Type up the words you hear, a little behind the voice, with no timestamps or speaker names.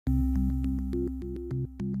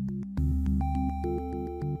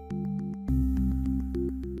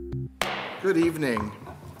Good evening.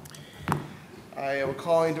 I am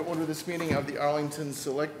calling to order this meeting of the Arlington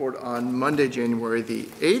Select Board on Monday, January the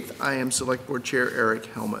 8th. I am Select Board Chair Eric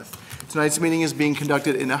Helmuth. Tonight's meeting is being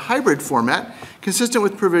conducted in a hybrid format, consistent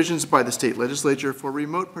with provisions by the state legislature for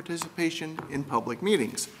remote participation in public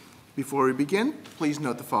meetings. Before we begin, please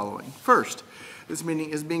note the following. First, this meeting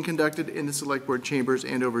is being conducted in the Select Board chambers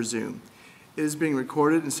and over Zoom. It is being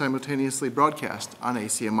recorded and simultaneously broadcast on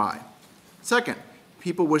ACMi. Second,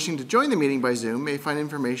 people wishing to join the meeting by Zoom may find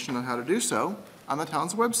information on how to do so on the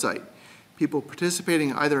town's website. People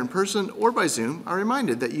participating either in person or by Zoom are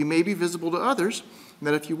reminded that you may be visible to others, and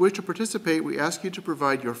that if you wish to participate, we ask you to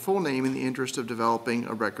provide your full name in the interest of developing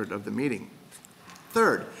a record of the meeting.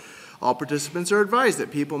 Third, all participants are advised that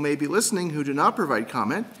people may be listening who do not provide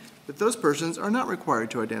comment, but those persons are not required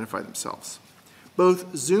to identify themselves.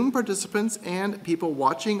 Both Zoom participants and people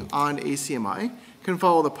watching on ACMi can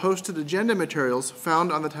follow the posted agenda materials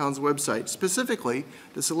found on the town's website, specifically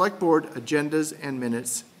the Select Board Agendas and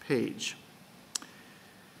Minutes page.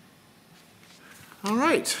 All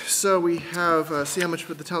right, so we have, see how much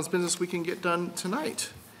of the town's business we can get done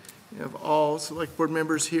tonight. We have all Select Board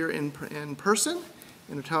members here in person,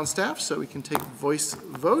 and the town staff, so we can take voice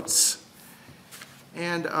votes.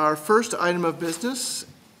 And our first item of business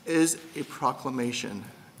is a proclamation,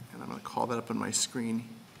 and I'm going to call that up on my screen.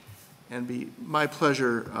 And be my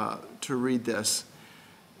pleasure to read this.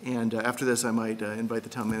 And after this, I might invite the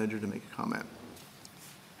town manager to make a comment.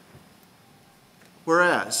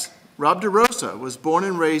 Whereas Rob DeRosa was born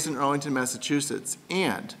and raised in Arlington, Massachusetts,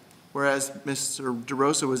 and whereas Mr.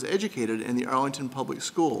 DeRosa was educated in the Arlington Public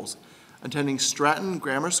Schools, attending Stratton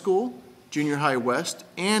Grammar School, Junior High West,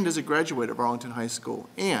 and as a graduate of Arlington High School,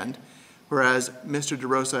 and whereas Mr.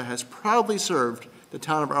 DeRosa has proudly served the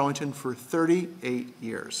town of Arlington for 38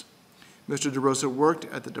 years. Mr. DeRosa worked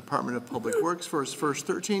at the Department of Public Works for his first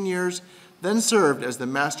 13 years, then served as the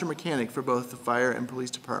master mechanic for both the fire and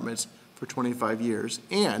police departments for 25 years.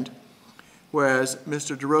 And whereas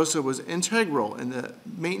Mr. DeRosa was integral in the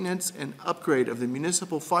maintenance and upgrade of the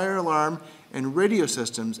municipal fire alarm and radio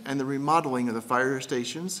systems and the remodeling of the fire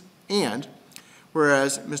stations. And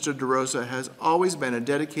whereas Mr. DeRosa has always been a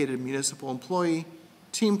dedicated municipal employee,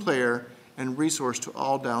 team player, and resource to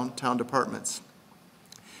all downtown departments.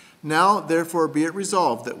 Now, therefore, be it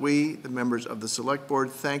resolved that we, the members of the Select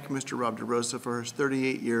Board, thank Mr. Rob DeRosa for his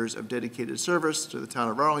 38 years of dedicated service to the town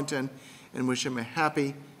of Arlington and wish him a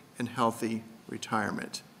happy and healthy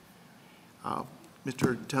retirement.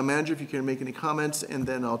 Mr. Town Manager, if you can make any comments, and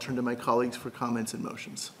then I'll turn to my colleagues for comments and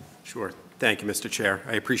motions. Sure. Thank you, Mr. Chair.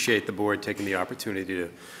 I appreciate the board taking the opportunity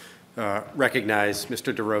to recognize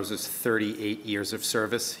Mr. DeRosa's 38 years of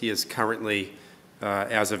service. He is currently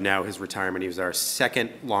as of now, his retirement, he was our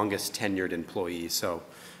second longest tenured employee. So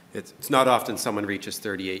it's not often someone reaches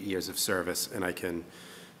 38 years of service, and I can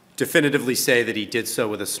definitively say that he did so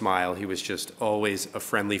with a smile. He was just always a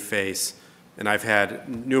friendly face, and I've had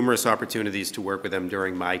numerous opportunities to work with him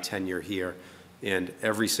during my tenure here, and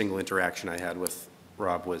every single interaction I had with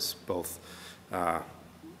Rob was both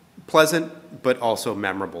pleasant but also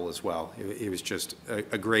memorable as well. He was just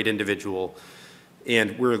a great individual,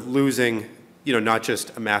 and we're losing not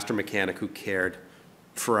just a master mechanic who cared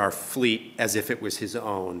for our fleet as if it was his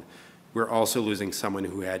own. We're also losing someone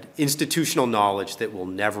who had institutional knowledge that we'll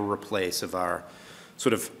never replace of our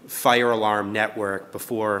sort of fire alarm network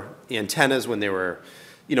before antennas, when there were,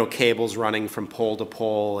 cables running from pole to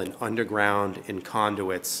pole and underground in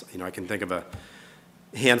conduits. I can think of a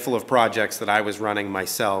handful of projects that I was running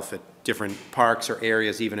myself at different parks or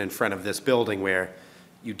areas, even in front of this building, where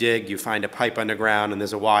you dig, you find a pipe underground, and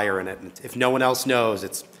there's a wire in it. And if no one else knows,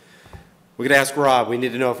 we're going to ask Rob. We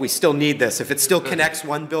need to know if we still need this. If it still connects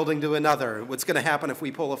one building to another, what's going to happen if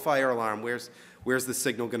we pull a fire alarm? Where's the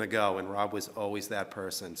signal going to go? And Rob was always that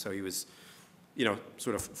person. So he was,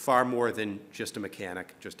 sort of far more than just a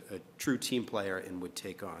mechanic, just a true team player, and would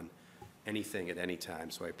take on anything at any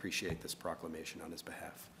time. So I appreciate this proclamation on his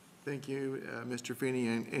behalf. Thank you, Mr. Feeney,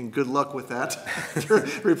 and good luck with that.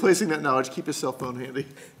 Replacing that knowledge. Keep your cell phone handy.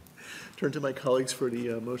 Turn to my colleagues for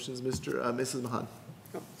the motions. Mrs. Mahan.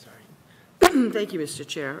 Oh, sorry. Thank you, Mr.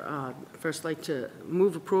 Chair. First, I'd like to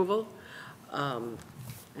move approval, and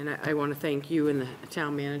I want to thank you and the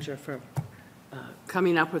town manager for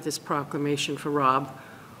coming up with this proclamation for Rob,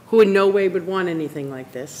 who in no way would want anything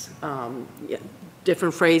like this.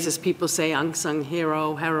 Different phrases people say, unsung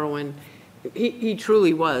hero, heroine. He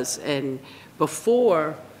truly was, and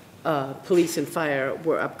before police and fire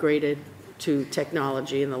were upgraded to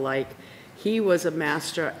technology and the like, he was a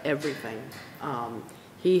master at everything.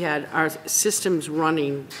 He had our systems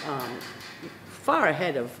running far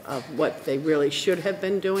ahead of what they really should have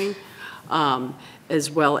been doing.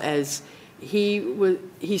 as well as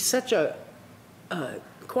he's such a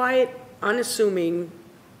quiet, unassuming,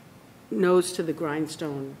 nose to the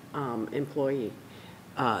grindstone employee.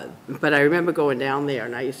 But I remember going down there,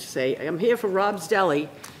 and I used to say, I'm here for Rob's Deli,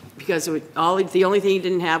 because the only thing he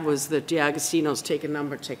didn't have was the D'Agostino's take a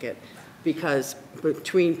number ticket, because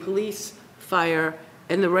between police, fire,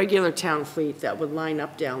 and the regular town fleet that would line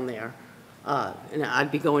up down there, and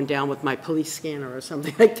I'd be going down with my police scanner or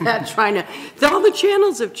something like that, trying to, all the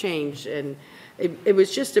channels have changed, and it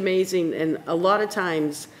was just amazing. And a lot of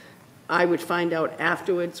times, I would find out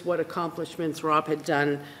afterwards what accomplishments Rob had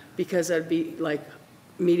done, because I'd be like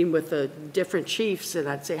meeting with the different chiefs, and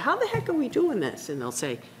I'd say, how the heck are we doing this? And they'll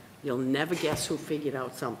say, you'll never guess who figured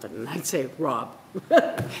out something. And I'd say, Rob.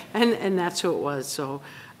 and that's who it was. So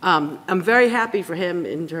I'm very happy for him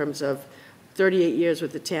in terms of 38 years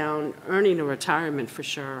with the town, earning a retirement for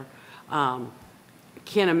sure. Can't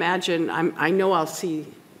imagine, I know I'll see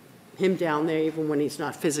him down there even when he's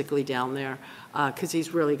not physically down there, because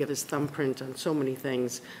he's really got his thumbprint on so many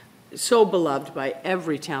things. So beloved by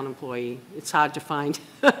every town employee. It's hard to find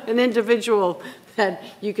an individual that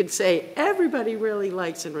you could say everybody really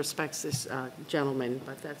likes and respects this gentleman,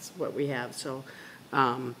 but that's what we have. So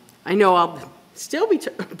I know I'll still be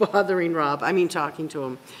talking to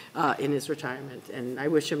him in his retirement, and I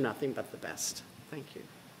wish him nothing but the best. Thank you.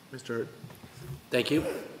 Mr. Hurd. Thank you,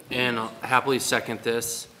 and I'll happily second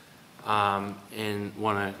this, and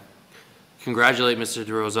want to congratulate Mr.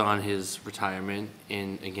 DeRosa on his retirement,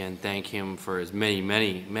 and again, thank him for his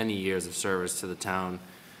many years of service to the town.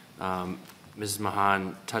 Mrs.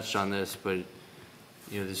 Mahan touched on this, but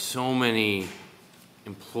there's so many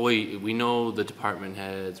employees. We know the department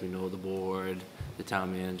heads, we know the board, the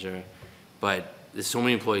town manager, but there's so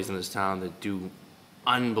many employees in this town that do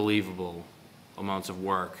unbelievable amounts of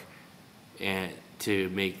work and to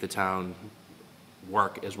make the town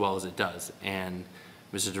work as well as it does. And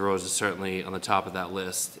Mr. DeRosa is certainly on the top of that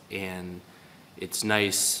list, and it's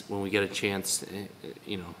nice when we get a chance,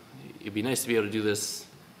 it'd be nice to be able to do this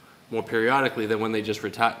more periodically than when they just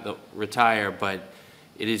retire, but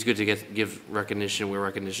it is good to give recognition where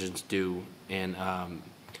recognition's due, and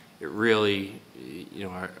it really,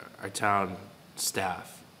 our town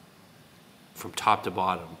staff from top to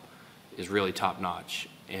bottom is really top notch,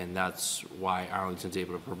 and that's why Arlington's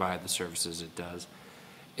able to provide the services it does.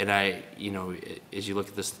 And as you look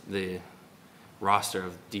at the roster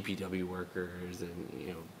of DPW workers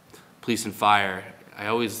and, police and fire, I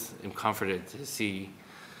always am comforted to see,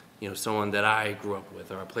 someone that I grew up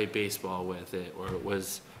with, or I played baseball with, or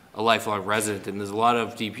was a lifelong resident. And there's a lot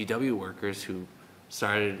of DPW workers who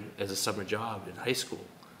started as a summer job in high school.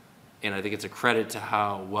 And I think it's a credit to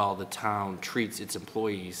how well the town treats its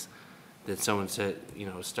employees, that someone said,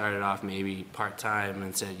 started off maybe part-time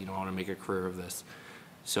and said, I want to make a career of this.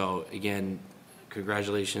 So again,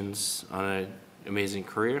 congratulations on an amazing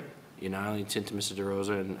career in Arlington to Mr.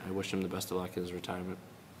 DeRosa, and I wish him the best of luck in his retirement.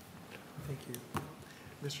 Thank you.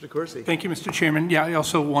 Mr. DeCourcy. Thank you, Mr. Chairman. Yeah, I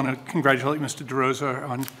also want to congratulate Mr. DeRosa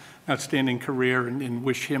on an outstanding career and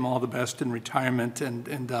wish him all the best in retirement,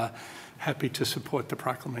 and happy to support the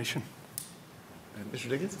proclamation. Mr.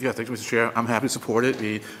 Diggins? Yeah, thank you, Mr. Chair. I'm happy to support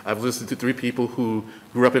it. I've listened to 3 people who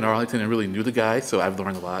grew up in Arlington and really knew the guy, so I've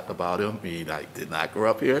learned a lot about him. I did not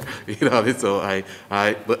grow up here, so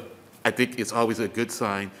but I think it's always a good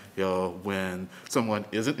sign, when someone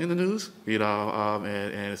isn't in the news, and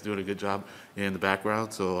is doing a good job in the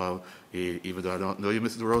background. So even though I don't know you,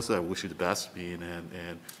 Mr. DeRosa, I wish you the best.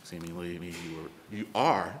 And seemingly, you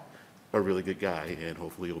are a really good guy, and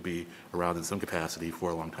hopefully you'll be around in some capacity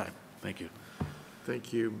for a long time. Thank you.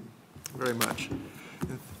 Thank you very much.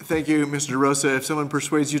 Thank you, Mr. DeRosa. If someone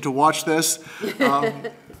persuades you to watch this,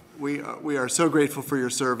 we are so grateful for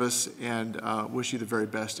your service, and wish you the very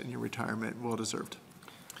best in your retirement. Well deserved.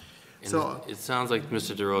 And it sounds like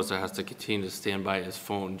Mr. DeRosa has to continue to stand by his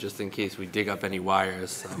phone just in case we dig up any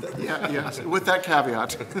wires. So. Yes, with that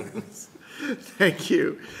caveat. Thank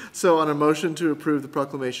you. So on a motion to approve the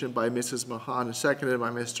proclamation by Mrs. Mahan, seconded by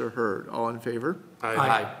Mr. Hurd, all in favor?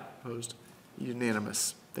 Aye. Opposed?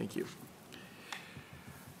 Unanimous. Thank you.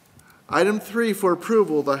 Item 3 for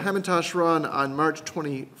approval, the Hamantash Run on March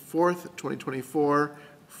 24th, 2024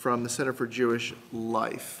 from the Center for Jewish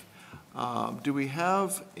Life. Do we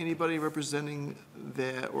have anybody representing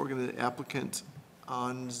the applicant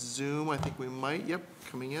on Zoom? I think we might. Yep,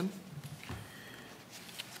 coming in.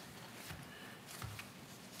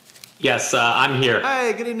 Yes, I'm here.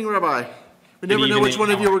 Hey, good evening, Rabbi. We never know which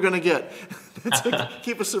one of you we're going to get.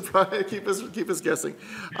 Keep us surprised, keep us guessing.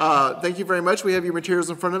 Thank you very much. We have your materials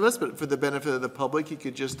in front of us, but for the benefit of the public, you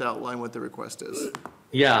could just outline what the request is.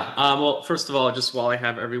 Yeah, well, first of all, just while I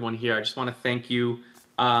have everyone here, I just want to thank you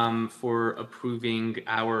for approving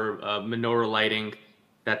our menorah lighting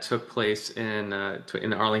that took place in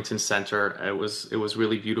the Arlington Center. It was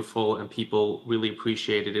really beautiful, and people really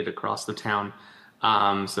appreciated it across the town.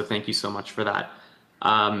 So thank you so much for that.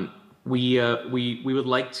 We would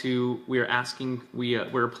like to.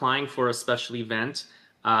 We're applying for a special event.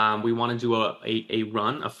 We want to do a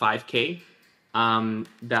run, a 5K.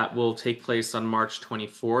 That will take place on March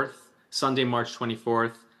 24th, Sunday, March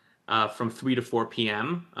 24th, from 3 to 4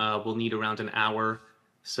 p.m. We'll need around an hour,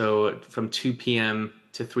 so from 2 p.m.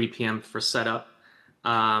 to 3 p.m. for setup.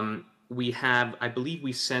 We have, I believe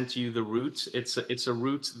we sent you the route. It's a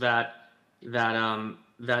route that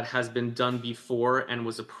has been done before and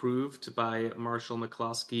was approved by Marshall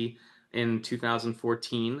McCloskey in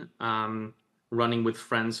 2014, running with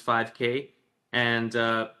Friends 5K. And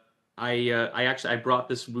I brought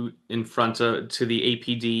this route in front to the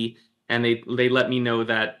APD, and they let me know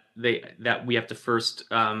that we have to first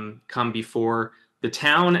come before the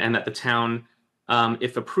town, and that the town,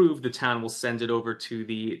 if approved, the town will send it over to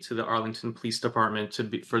the Arlington Police Department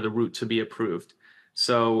for the route to be approved.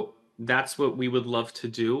 So that's what we would love to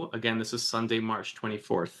do. Again, this is Sunday, March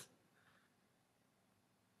 24th.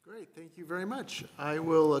 Great, thank you very much. I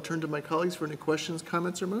will turn to my colleagues for any questions,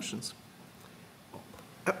 comments, or motions.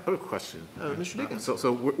 I have a question. Mr. Dickens. So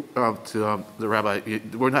to the rabbi,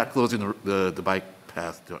 we're not closing the bike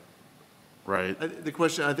path, right? The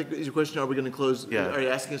question, I think, is your question, are we going to close? Yeah. Are you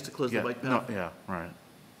asking us to close the bike path? No, yeah, right.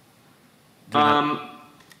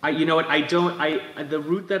 You know what? The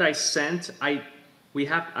route that I sent, I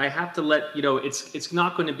have to let you know. It's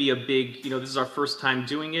not going to be a big. This is our first time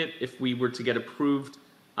doing it. If we were to get approved,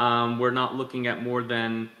 we're not looking at more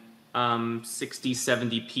than 60,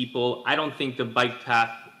 70 people. I don't think the bike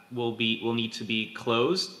path will need to be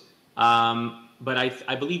closed. But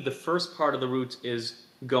I believe the first part of the route is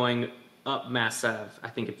going up Mass Ave. I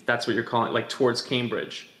think if that's what you're calling it, like towards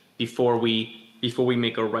Cambridge, before we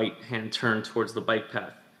make a right-hand turn towards the bike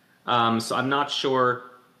path. So I'm not sure.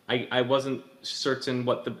 I wasn't certain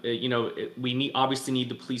what we obviously need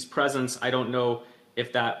the police presence. I don't know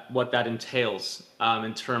if what that entails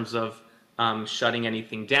in terms of shutting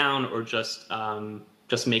anything down or just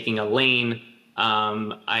making a lane.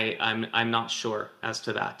 I'm not sure as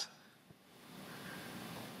to that.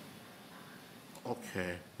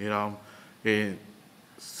 Okay, and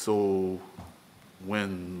so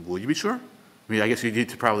when will you be sure? I mean, I guess you need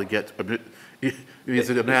to probably get a bit. Is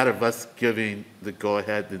it a matter of us giving the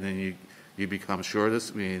go-ahead and then you become sure of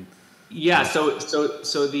this? I mean. Yeah. So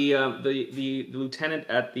the lieutenant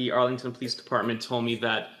at the Arlington Police Department told me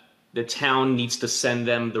that the town needs to send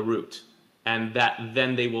them the route, and that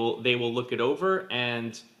then they will look it over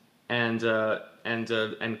and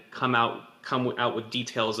come out with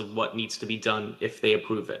details of what needs to be done if they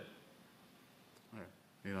approve it.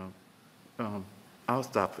 I'll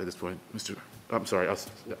stop at this point, I'm sorry,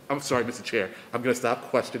 Mr. Chair. I'm going to stop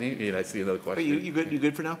questioning, and I see another question. You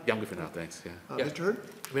good for now? Yeah, I'm good for now, thanks, yeah. Mr. Hurd?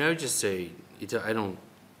 I mean, I would just say, I don't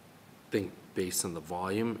think based on the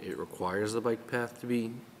volume, it requires the bike path to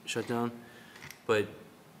be shut down. But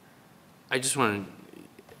I just want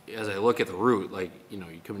to, as I look at the route, you're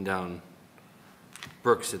coming down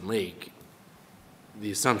Brooks and Lake,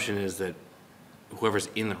 the assumption is that whoever's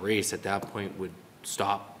in the race at that point would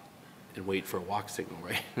stop and wait for a walk signal,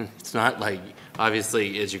 right? It's not like,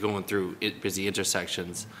 obviously, as you're going through busy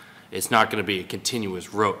intersections, it's not going to be a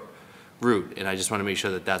continuous route, and I just want to make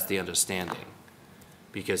sure that that's the understanding.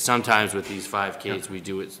 Because sometimes with these 5Ks, we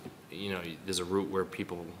do it, there's a route where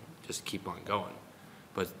people just keep on going.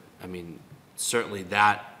 But, I mean, certainly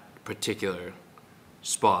that particular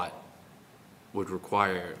spot would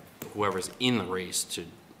require whoever's in the race to,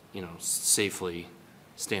 safely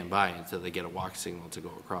stand by until they get a walk signal to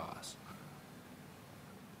go across.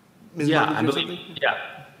 Ms. Yeah, Martin, I do believe. something? Yeah.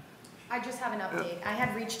 I just have an update. I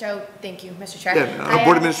had reached out, thank you, Mr. Chair. Yeah,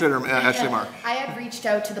 Board Administrator Ashley Mark. I had reached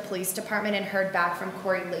out to the police department and heard back from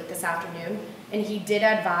Corey late this afternoon, and he did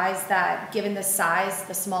advise that given the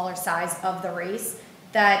smaller size of the race,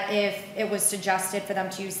 that if it was suggested for them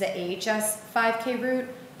to use the AHS 5K route,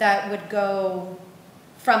 that would go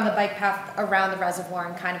from the bike path around the reservoir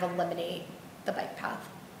and kind of eliminate the bike path.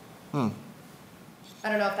 I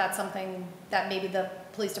don't know if that's something that maybe the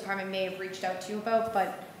police department may have reached out to you about,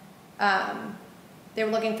 but they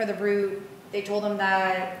were looking for the route. They told them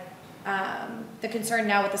that the concern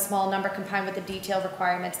now with the small number combined with the detailed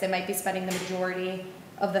requirements, they might be spending the majority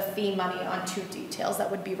of the fee money on 2 details that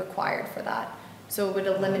would be required for that. So it would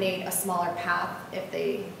eliminate a smaller path if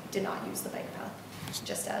they did not use the bike path,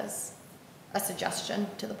 just as a suggestion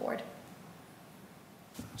to the board.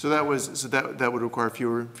 So that would require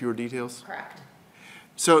fewer details? Correct.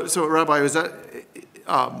 So Rabbi, is that,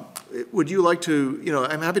 would you like to,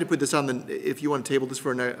 I'm happy to put this on if you want to table this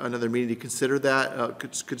for another meeting to consider that,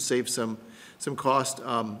 could save some cost.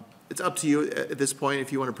 It's up to you at this point.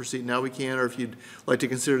 If you want to proceed now, we can, or if you'd like to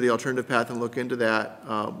consider the alternative path and look into that,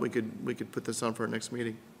 we could put this on for our next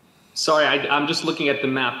meeting. Sorry, I'm just looking at the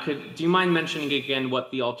map. Do you mind mentioning again what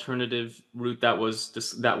the alternative route that was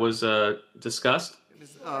discussed?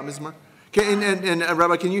 Ms. Marr? And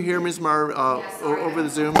Rabbi, can you hear Ms. Marr over the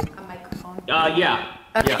Zoom? A microphone. Yeah.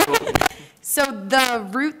 Okay. Yeah. So the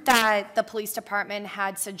route that the police department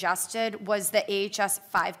had suggested was the AHS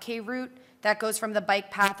 5K route that goes from the bike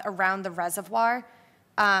path around the reservoir.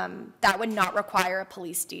 That would not require a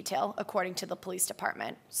police detail, according to the police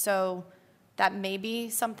department. So that may be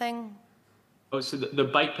something. Oh, so the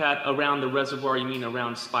bike path around the reservoir, you mean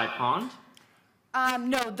around Spy Pond?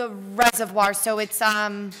 No, the reservoir. So it's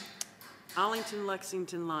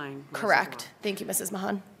Arlington-Lexington line. correct. Reservoir. Thank you, Mrs.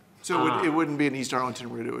 Mahan. So it wouldn't be an East Arlington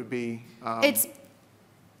route, it would be, It's.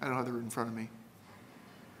 I don't have the route in front of me.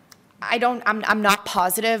 I'm not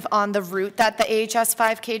positive on the route that the AHS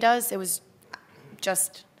 5K does. It was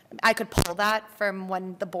just, I could pull that from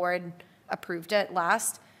when the board approved it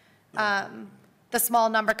last. The small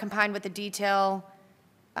number combined with the detail,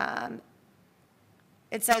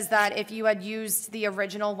 it says that if you had used the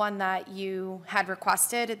original one that you had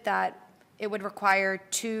requested, that it would require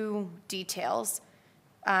 2 details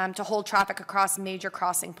to hold traffic across major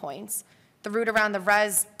crossing points. The route around the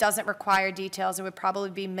res doesn't require details. It would probably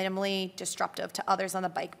be minimally disruptive to others on the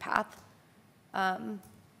bike path. Right.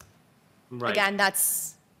 Again,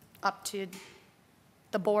 that's up to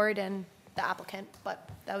the board and the applicant, but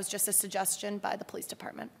that was just a suggestion by the police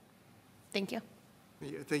department. Thank you.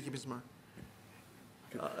 Yeah, thank you, Ms. Marr.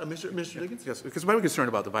 Mr. Diggins? Yes, because my concern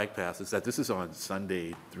about the bike path is that this is on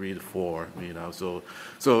Sunday, 3 to 4,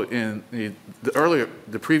 so in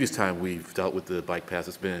the previous time we've dealt with the bike path,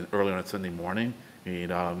 it's been earlier on Sunday morning,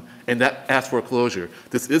 and that asked for a closure.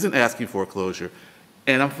 This isn't asking for a closure,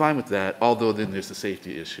 and I'm fine with that, although then there's a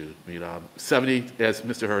safety issue. 70, as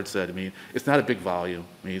Mr. Hurd said, it's not a big volume,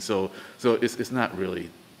 so it's not really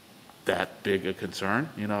that big a concern,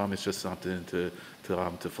 it's just something to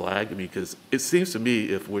flag, because it seems to me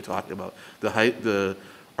if we're talking about the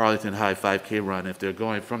Arlington High 5K run, if they're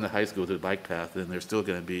going from the high school to the bike path, then they're still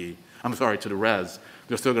going to be, to the res,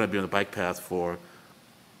 they're still going to be on the bike path for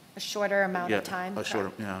A shorter amount of time. a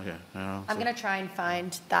shorter, I'm going to try and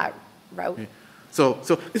find that route. So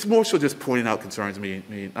it's more so just pointing out concerns.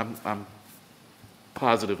 I'm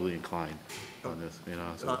positively inclined on this,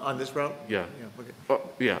 so. On this route? Yeah.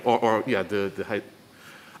 Okay. The height.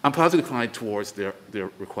 I'm positively inclined towards their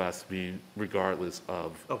request being regardless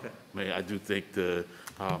of. Okay. I do think the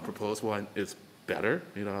proposed one is better,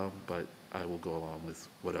 but I will go along with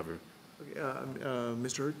whatever. Okay,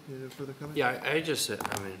 Mr. Hurd, you have further comment? Yeah,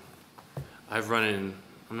 I've run in,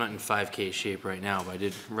 I'm not in 5K shape right now, but I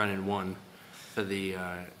did run in one for the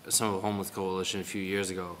Some of the Homeless Coalition a few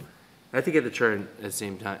years ago. I think at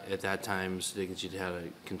that time, Mr. Diggins, you'd had a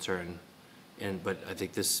concern, but I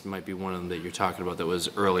think this might be one of them that you're talking about that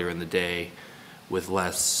was earlier in the day with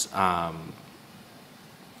less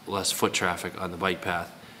foot traffic on the bike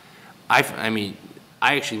path. I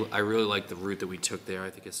really like the route that we took there. I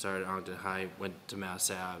think it started Arlington High, went to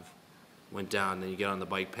Mass Ave, went down, then you get on the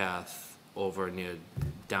bike path over near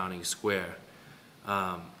Downing Square.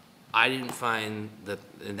 I didn't find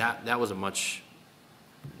that was a much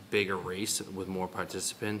bigger race with more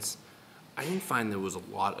participants. I didn't find there was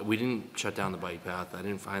we didn't shut down the bike path. I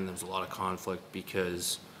didn't find there was a lot of conflict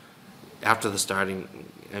because after the starting,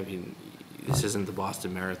 this isn't the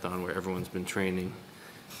Boston Marathon where everyone's been training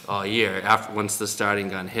all year. Once the starting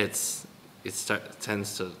gun hits, it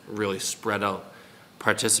tends to really spread out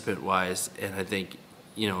participant-wise, and I think,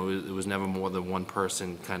 it was never more than one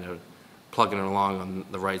person kind of plugging along on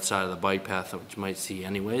the right side of the bike path, which you might see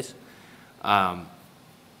anyways.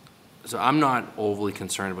 So I'm not overly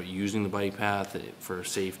concerned about using the bike path for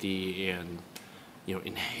safety and,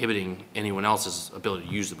 inhibiting anyone else's ability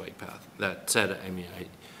to use the bike path. That said,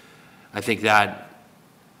 I think that,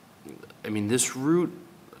 this route,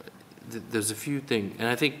 there's a few things, and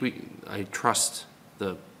I think I trust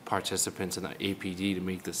the participants in the APD to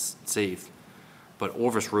make this safe, but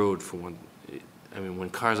Orvis Road, for one, when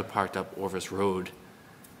cars are parked up Orvis Road,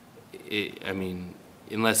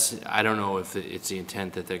 unless, I don't know if it's the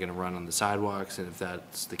intent that they're going to run on the sidewalks, and if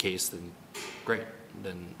that's the case, then great.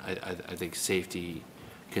 then I think safety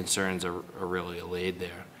concerns are really allayed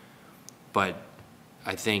there. But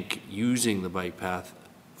I think using the bike path,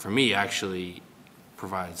 for me, actually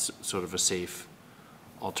provides sort of a safe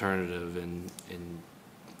alternative and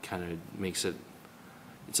kind of makes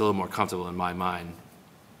it's a little more comfortable in my mind.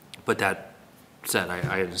 But that said,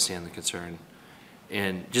 I understand the concern.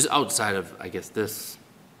 And just outside of, I guess, this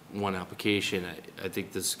one application, I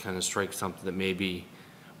think this kind of strikes something that maybe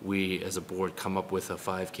we as a board come up with a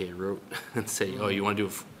 5K route and say, oh, you want to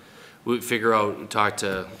do, we figure out, talk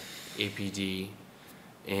to APD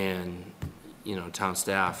and, you know, town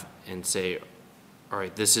staff and say, all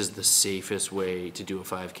right, this is the safest way to do a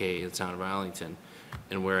 5K in the town of Arlington.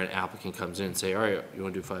 And where an applicant comes in and say, all right, you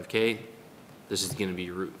want to do 5K? This is going to be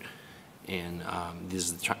your route. And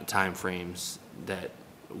these are the time frames that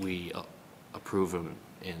we approve them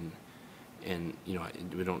in. And, you know,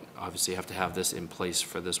 we don't obviously have to have this in place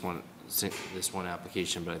for this one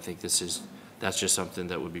application, but I think that's just something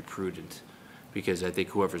that would be prudent, because I think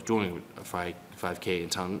whoever's doing a 5K in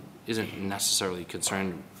town isn't necessarily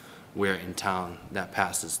concerned where in town that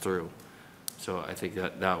passes through. So I think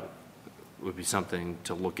that would be something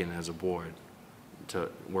to look in as a board, to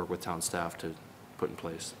work with town staff to put in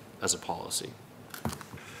place as a policy.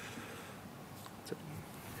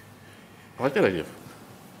 I like that idea.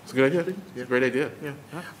 It's a good idea. It's a great idea. Yeah.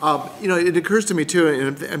 You know, it occurs to me too,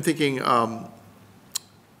 and I'm thinking,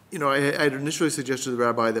 you know, I had initially suggested to the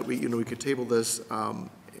rabbi that we could table this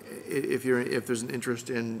if there's an interest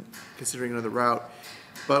in considering another route.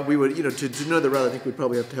 But we would, you know, to do another route, I think we'd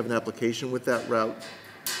probably have to have an application with that route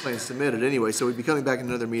plan submitted anyway. So we'd be coming back in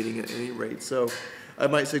another meeting at any rate. So I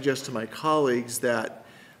might suggest to my colleagues that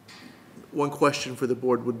one question for the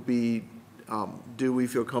board would be, do we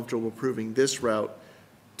feel comfortable approving this route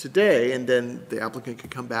today, and then the applicant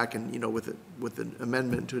could come back and, you know, with an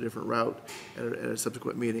amendment to a different route at a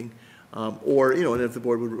subsequent meeting, or, you know, and if the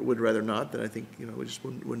board would rather not, then I think, you know, we just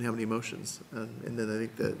wouldn't have any motions, and then I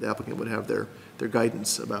think the applicant would have their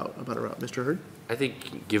guidance about a route. Mr. Hurd? I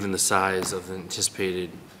think given the size of the anticipated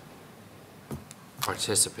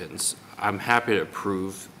participants, I'm happy to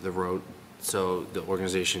approve the route so the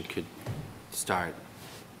organization could start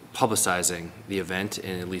publicizing the event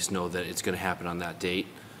and at least know that it's going to happen on that date.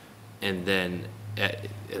 And then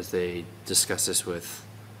as they discuss this with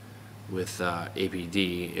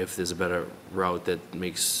APD, if there's a better route that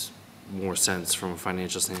makes more sense from a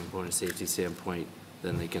financial standpoint and safety standpoint,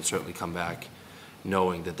 then they can certainly come back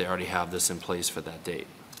knowing that they already have this in place for that date.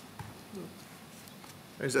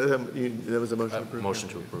 That was a motion to approve? Motion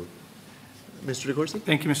to approve. Mr. DeCoursey?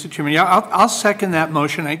 Thank you, Mr. Chairman. Yeah, I'll second that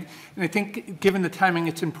motion. And I think, given the timing,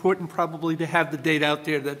 it's important probably to have the date out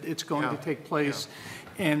there that it's going to take place.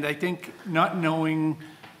 And I think not knowing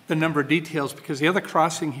the number of details, because the other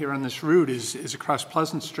crossing here on this route is across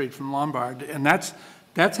Pleasant Street from Lombard, and that's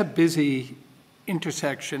a busy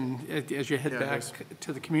intersection as you head back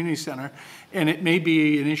to the community center. And it may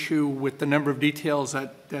be an issue with the number of details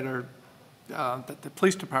that the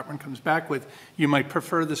police department comes back with. You might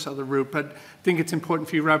prefer this other route, but I think it's important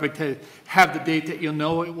for you, Robert, to have the date that you'll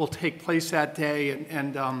know it will take place that day,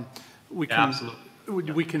 and we can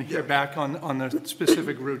we can hear back on the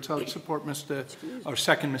specific routes. I'll support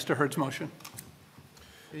second Mr. Hurd's motion.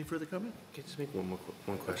 Any further comment? Can I just make one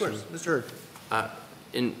question? Of course, Mr. Hurd.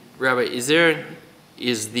 And Rabbi,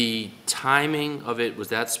 is the timing of it, was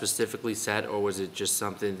that specifically set, or was it just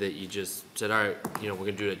something that you just said, all right, you know, we're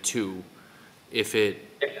gonna do it at 2? If it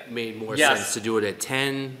made more sense to do it at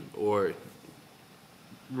 10, or?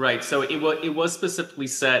 Right, so it was specifically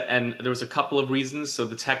set, and there was a couple of reasons. So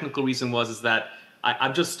the technical reason is that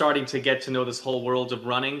I'm just starting to get to know this whole world of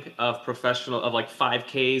running, of professional, of like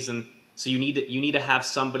 5Ks, and so you need to have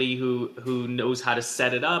somebody who knows how to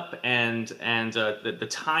set it up, and the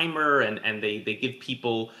timer, and they give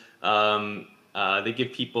people you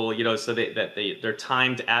know, so they're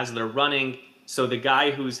timed as they're running. So the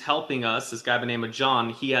guy who's helping us, this guy by the name of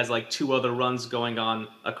John, he has like 2 other runs going on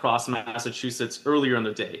across Massachusetts earlier in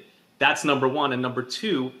the day. That's number 1. And number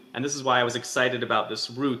 2, and this is why I was excited about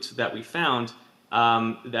this route that we found,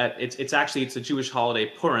 that it's a Jewish holiday,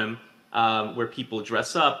 Purim, where people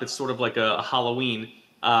dress up. It's sort of like a Halloween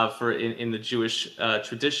in the Jewish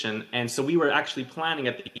tradition. And so we were actually planning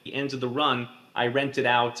at the end of the run, I rented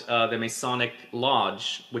out the Masonic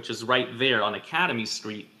Lodge, which is right there on Academy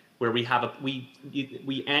Street, where we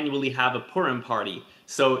annually have a Purim party.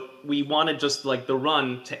 So we wanted just like the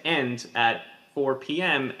run to end at 4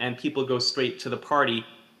 p.m. and people go straight to the party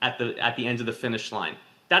at the end of the finish line.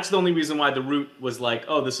 That's the only reason why the route was like,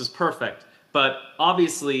 oh, this is perfect. But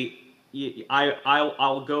obviously,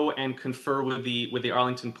 I'll go and confer with the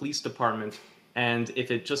Arlington Police Department And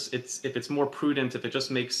if it's more prudent, if it just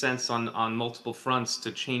makes sense on multiple fronts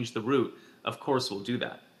to change the route, of course we'll do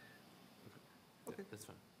that. That's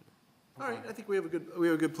fine. All right, I think we have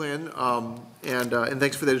a good plan, and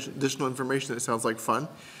thanks for the additional information. It sounds like fun.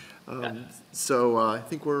 So I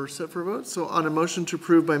think we're set for a vote. So on a motion to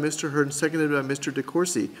approve by Mr. Hurd and seconded by Mr.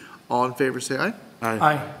 DeCoursey, all in favor say aye.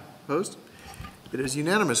 Aye. Opposed? It is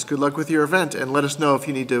unanimous. Good luck with your event, and let us know if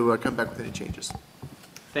you need to come back with any changes.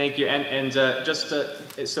 Thank you. And just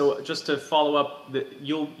to follow up,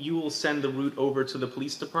 you will send the route over to the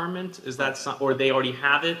police department? Is that or they already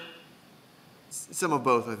have it? Some of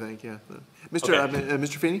both, I think. Yeah. Mr. Okay.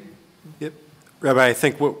 Mr. Feeney? Yep. Rabbi, I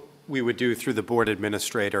think what we would do through the board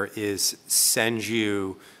administrator is send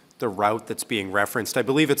you the route that's being referenced. I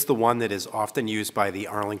believe it's the one that is often used by the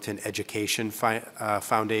Arlington Education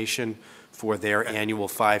Foundation for their annual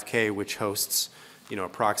 5K, which hosts,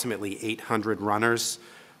 approximately 800 runners.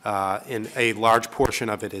 And a large portion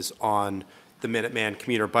of it is on the Minuteman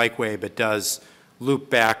Commuter Bikeway, but does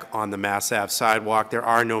loop back on the Mass Ave sidewalk. There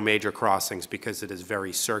are no major crossings because it is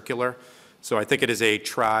very circular. So I think it is a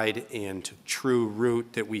tried and true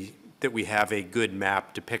route that we have a good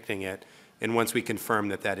map depicting it. And once we confirm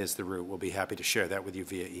that that is the route, we'll be happy to share that with you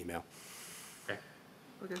via email. Okay.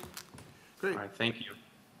 Okay. Great. All right. Thank you.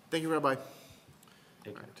 Thank you, Rabbi.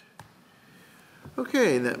 Thank you.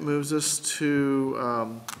 Okay, that moves us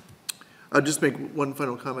to, I'll just make one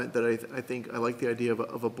final comment that I think I like the idea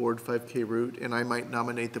of a board 5K route, and I might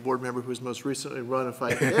nominate the board member who's most recently run a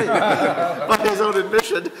 5K by his own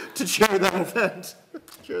admission to chair that event.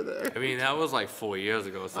 Chair there. I mean, that was like 4 years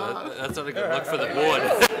ago, so that's not a good look for the board.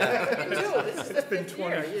 It's been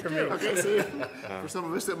 20 for me. For some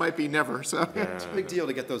of us, it might be never, so. It's a big deal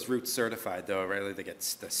to get those routes certified, though, right? Like, they get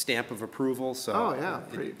the stamp of approval, so Oh, yeah.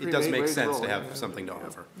 it does make sense to have have something to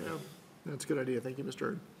offer. Yeah, that's a good idea. Thank you, Mr.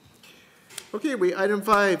 Hurd. Okay, item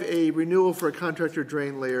 5, a renewal for a contractor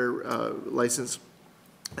drain layer license,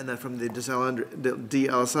 and that from the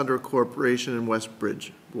D'Alessandro Corporation in West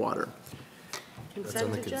Bridgewater. That's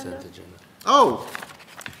on the consent agenda. Oh,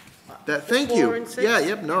 thank 4 you. and 6? Yeah,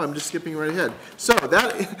 yep, no, I'm just skipping right ahead. So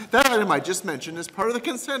that item I just mentioned is part of the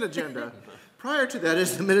consent agenda. Prior to that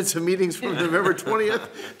is the minutes of meetings from November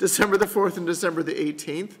 20th, December the 4th, and December the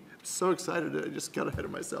 18th. I'm so excited, I just got ahead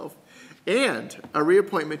of myself. And a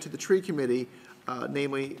reappointment to the tree committee,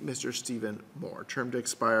 namely Mr. Stephen Moore, term to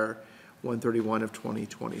expire 1/31 of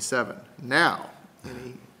 2027. Now,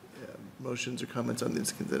 any motions or comments on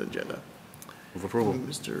this consent agenda? Move approval.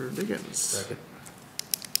 Mr. Diggins. Second.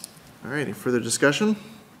 All right, any further discussion?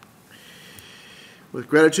 With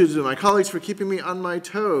gratitude to my colleagues for keeping me on my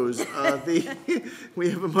toes, we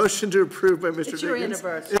have a motion to approve by Mr. It's your Diggins.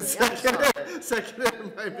 anniversary. It's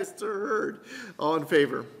seconded by Mr. Hurd. All in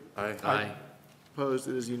favor? Aye. Aye. Opposed?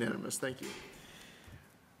 It is unanimous. Thank you.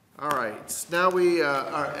 All right, now we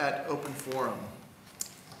are at open forum.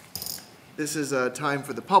 This is a time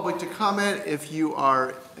for the public to comment. If you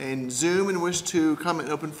are in Zoom and wish to comment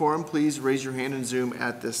in open forum, please raise your hand in Zoom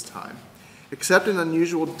at this time. Except in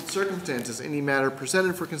unusual circumstances, any matter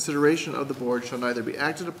presented for consideration of the board shall neither be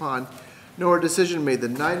acted upon nor a decision made the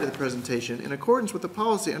night of the presentation in accordance with the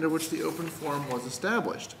policy under which the open forum was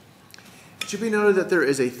established. It should be noted that there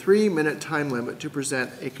is a 3-minute time limit to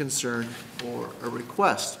present a concern or a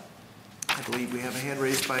request. I believe we have a hand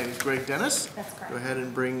raised by Greg Dennis. That's correct. Go ahead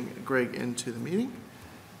and bring Greg into the meeting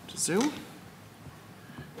to Zoom.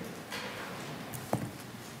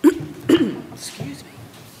 Excuse me.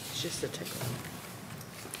 It's just a tickle.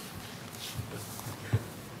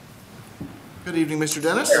 Good evening, Mr.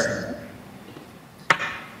 Dennis.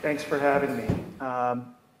 Thanks for having me.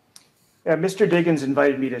 Mr. Diggins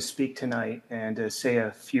invited me to speak tonight and to say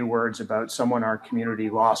a few words about someone our community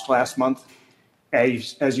lost last month.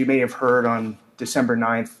 As you may have heard, on December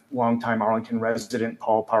 9th, longtime Arlington resident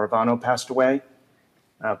Paul Paravano passed away.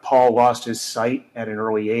 Paul lost his sight at an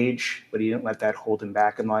early age, but he didn't let that hold him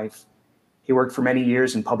back in life. He worked for many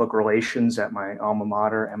years in public relations at my alma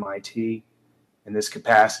mater, MIT. In this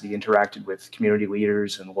capacity, he interacted with community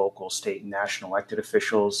leaders and local, state, and national elected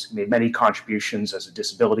officials. He made many contributions as a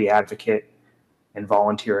disability advocate and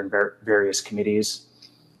volunteer in various committees.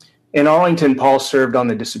 In Arlington, Paul served on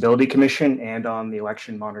the Disability Commission and on the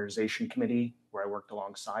Election Modernization Committee, where I worked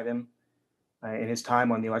alongside him. In his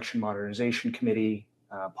time on the Election Modernization Committee,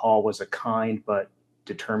 Paul was a kind but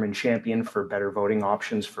determined champion for better voting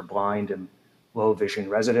options for blind and low vision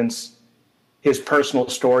residents. His personal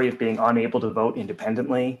story of being unable to vote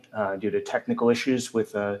independently due to technical issues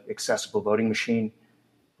with an accessible voting machine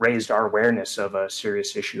raised our awareness of a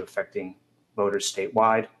serious issue affecting voters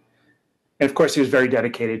statewide. And of course, he was very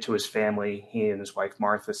dedicated to his family. He and his wife,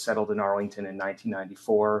 Martha, settled in Arlington in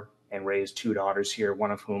 1994 and raised 2 daughters here, one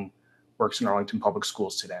of whom works in Arlington Public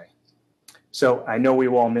Schools today. So I know we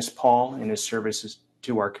will all miss Paul and his services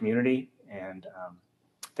to our community, and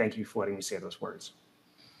thank you for letting me say those words.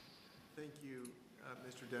 Thank you,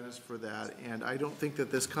 Mr. Dennis, for that. And I don't think that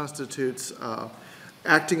this constitutes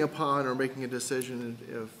acting upon or making a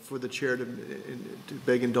decision for the chair to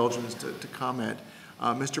beg indulgence to comment.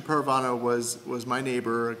 Mr. Parvano was my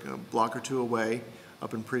neighbor a block or two away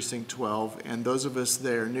up in Precinct 12, and those of us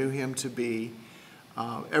there knew him to be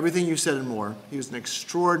everything you said and more. He was an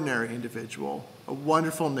extraordinary individual, a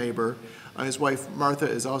wonderful neighbor. His wife, Martha,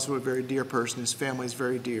 is also a very dear person. His family is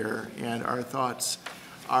very dear, and our thoughts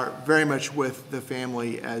are very much with the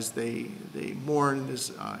family as they mourn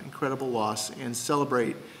this incredible loss and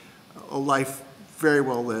celebrate a life very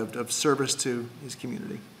well lived of service to his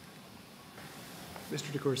community.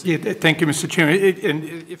 Mr. DeCourcy. Yeah, thank you, Mr. Chairman. And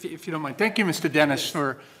if you don't mind, thank you, Mr. Dennis,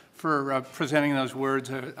 for presenting those words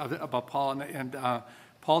about Paul. And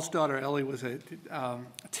Paul's daughter, Ellie, was a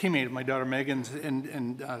teammate of my daughter, Megan's,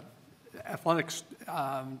 in athletics.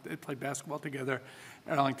 They played basketball together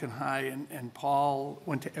at Arlington High, and Paul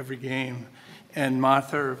went to every game. And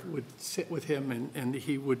Martha would sit with him, and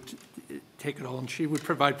he would take it all, and she would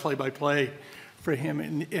provide play-by-play for him.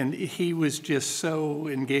 And he was just so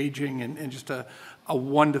engaging and just a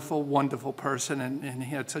wonderful, wonderful person, and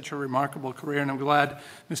he had such a remarkable career. And I'm glad,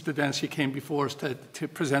 Mr. Dennis, you came before us to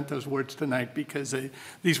present those words tonight, because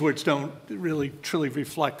these words don't really truly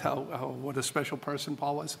reflect what a special person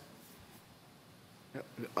Paul was.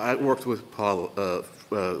 I worked with Paul a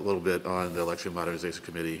little bit on the Election Modernization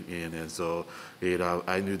Committee, and so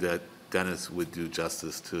I knew that Dennis would do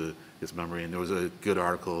justice to his memory, and there was a good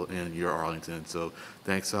article in your Arlington. So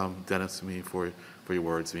thanks, Dennis, for your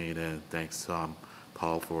words, and thanks,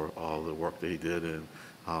 Paul, for all the work that he did, and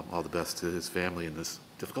all the best to his family in this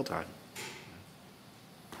difficult time.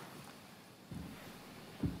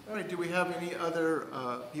 All right, do we have any other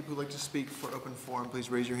people who'd like to speak for open forum? Please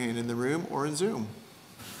raise your hand in the room or in Zoom.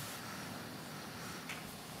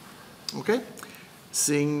 Okay,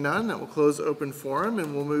 seeing none, that will close open forum,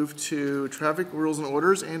 and we'll move to traffic rules and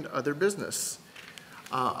orders and other business.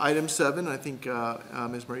 Item 7, I think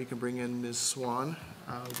Ms. Murray, you can bring in Ms. Swan.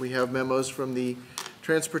 We have memos from the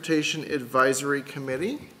Transportation Advisory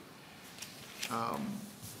Committee.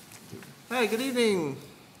 Hey, good evening.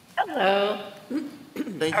 Hello.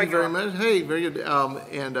 Thank you very much. Hey, very good.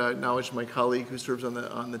 And acknowledge my colleague who serves on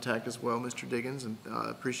the TAC as well, Mr. Diggins, and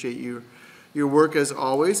appreciate your work as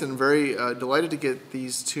always, and very delighted to get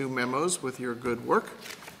these 2 memos with your good work.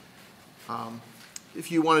 If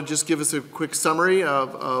you want to just give us a quick summary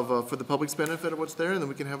of for the public's benefit of what's there, and then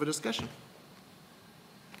we can have a discussion.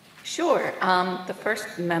 Sure. The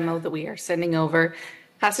first memo that we are sending over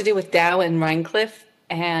has to do with Dow and Rhinecliff,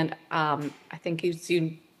 and I think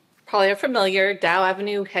you probably are familiar. Dow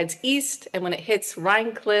Avenue heads east, and when it hits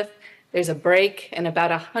Rhinecliff, there's a break, and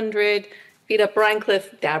about 100 feet up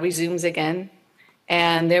Rhinecliff, Dow resumes again.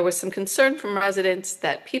 And there was some concern from residents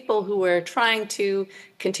that people who were trying to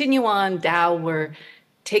continue on Dow were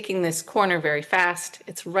taking this corner very fast.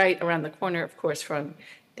 It's right around the corner, of course, from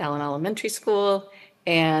Dallin Elementary School.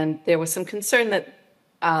 And there was some concern that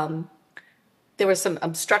there were some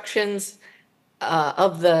obstructions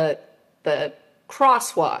of the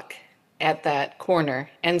crosswalk at that corner.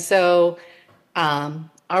 And so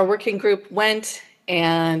our working group went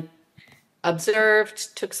and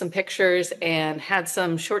observed, took some pictures, and had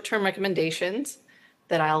some short-term recommendations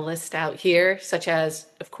that I'll list out here, such as,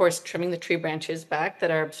 of course, trimming the tree branches back that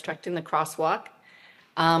are obstructing the crosswalk,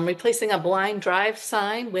 replacing a blind drive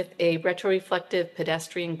sign with a retroreflective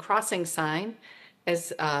pedestrian crossing sign, as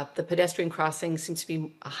the pedestrian crossing seems to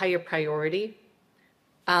be a higher priority.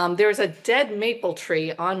 There's a dead maple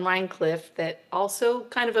tree on Rhinecliff that also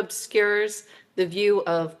kind of obscures the view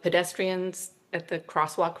of pedestrians at the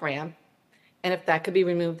crosswalk ramp. And if that could be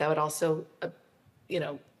removed, that would also,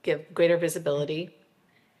 give greater visibility.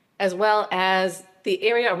 As well as the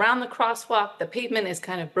area around the crosswalk, the pavement is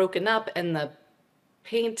kind of broken up and the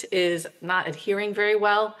paint is not adhering very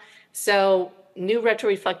well. So new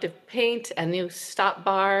retroreflective paint, a new stop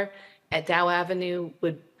bar at Dow Avenue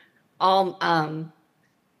would all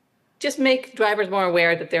just make drivers more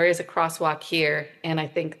aware that there is a crosswalk here. And I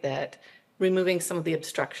think that removing some of the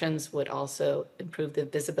obstructions would also improve the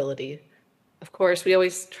visibility. Of course, we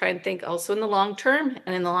always try and think also in the long term,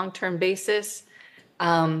 and in the long-term basis,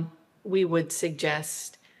 we would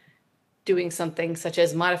suggest doing something such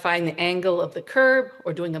as modifying the angle of the curb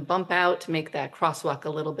or doing a bump out to make that crosswalk a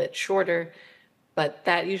little bit shorter. But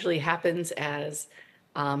that usually happens as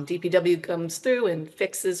DPW comes through and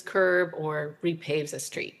fixes curb or repaves a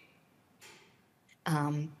street.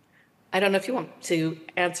 I don't know if you want to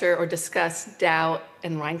answer or discuss Dow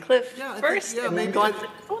and Rhinecliff first, and then go on.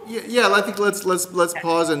 I think let's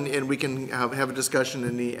pause and we can have a discussion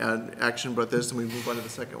in the action about this, and we move on to the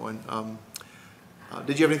second one.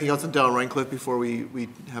 Did you have anything else on Dow and Rhinecliff before we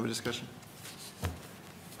have a discussion?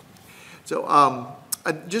 So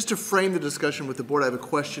just to frame the discussion with the board, I have a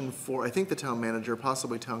question for, I think, the town manager,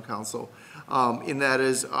 possibly town council, and that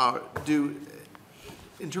is,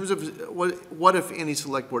 in terms of what if any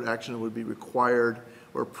select board action would be required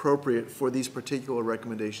or appropriate for these particular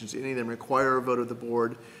recommendations? Any of them require a vote of the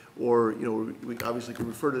board, or, we obviously could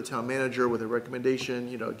refer to the town manager with a recommendation,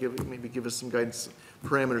 maybe give us some guidance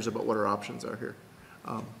parameters about what our options are here.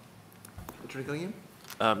 Attorney Cunningham?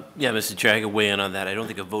 Yeah, Mr. Chair, I can weigh in on that. I don't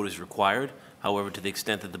think a vote is required. However, to the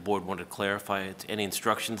extent that the board wanted to clarify it, any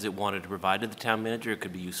instructions it wanted to provide to the town manager, it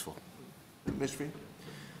could be useful. Mr. Freed?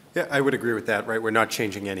 Yeah, I would agree with that, right? We're not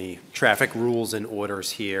changing any traffic rules and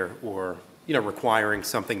orders here or, requiring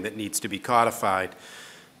something that needs to be codified.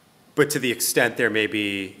 But to the extent there may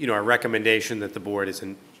be, a recommendation that the board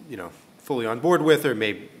isn't, fully on board with, or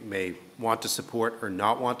may want to support or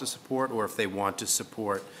not want to support, or if they want to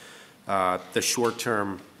support the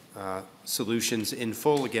short-term solutions in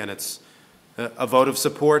full, again, it's a vote of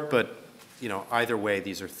support, but, either way,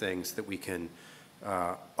 these are things that we can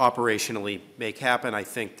operationally make happen. I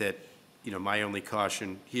think that, my only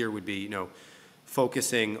caution here would be,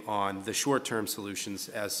 focusing on the short-term solutions,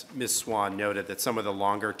 as Ms. Swan noted, that some of the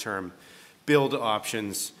longer-term build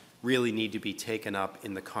options really need to be taken up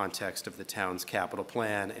in the context of the town's capital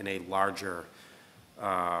plan and a larger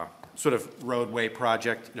sort of roadway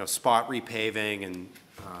project. Spot repaving and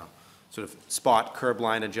sort of spot curb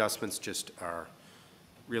line adjustments just are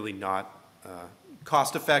really not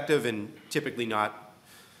cost-effective and typically not,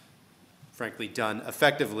 frankly, done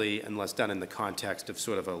effectively unless done in the context of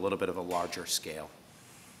sort of a little bit of a larger scale.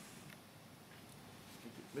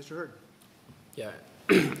 Mr. Hurd? Yeah,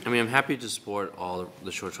 I'm happy to support all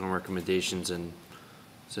the short-term recommendations and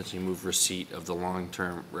essentially move receipt of the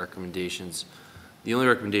long-term recommendations. The only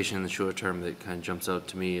recommendation in the short term that kind of jumps out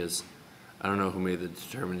to me is, I don't know who made the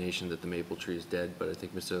determination that the maple tree is dead, but I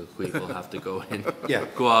think Mr. Queef will have to go and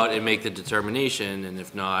go out and make the determination, and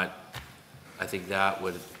if not, I think that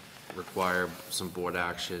would require some board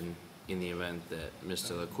action in the event that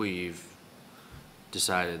Mr. LaQueve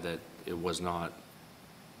decided that it was not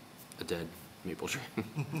a dead maple tree.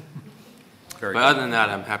 But other than that,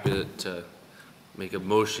 I'm happy to make a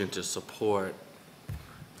motion to support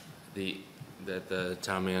that the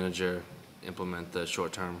town manager implement the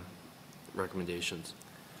short-term recommendations.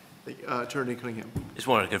 Attorney Cunningham? Just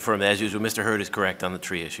wanted to confirm that, as usual, Mr. Hurd is correct on the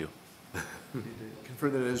tree issue.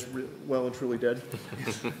 Confirm that it is well and truly dead?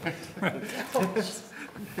 My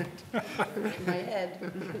head.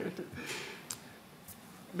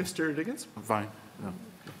 Mr. Diggins? I'm fine. No.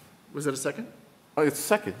 Was that a second? Oh, it's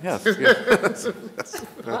second, yes.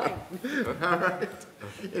 All right.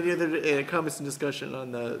 Any other comments and discussion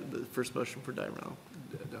on the first motion for Diamond?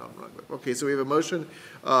 Okay, so we have a motion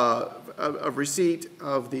of receipt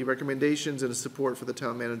of the recommendations and a support for the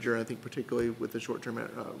town manager, and I think particularly with the short-term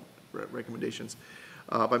recommendations,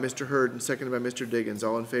 by Mr. Hurd and seconded by Mr. Diggins.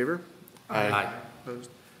 All in favor? Aye. Opposed?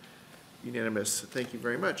 Unanimous. Thank you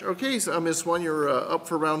very much. Okay, so Ms. Swan, you're up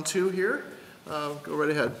for round two here. Go right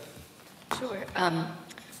ahead. Sure.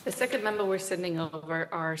 The second memo we're sending over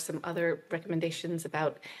are some other recommendations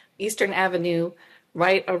about Eastern Avenue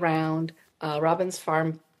right around Robbins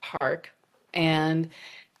Farm Park. And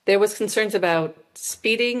there was concerns about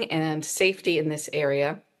speeding and safety in this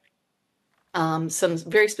area. Some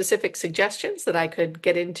very specific suggestions that I could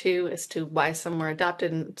get into as to why some were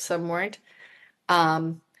adopted and some weren't.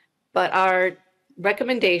 But our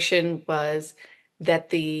recommendation was that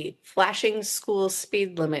the flashing school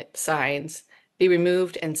speed limit signs be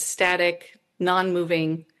removed and static,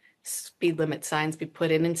 non-moving speed limit signs be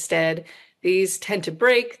put in instead. These tend to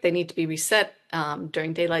break. They need to be reset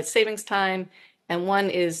during daylight savings time. And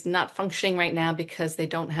one is not functioning right now because they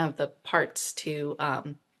don't have the parts to,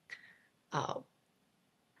 I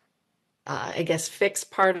guess, fix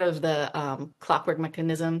part of the clockwork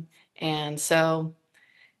mechanism. And so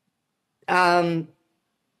that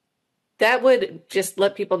would just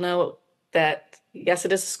let people know that, yes,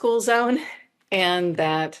 it is a school zone, and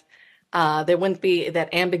that there wouldn't be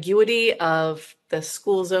that ambiguity of the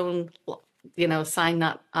school zone, sign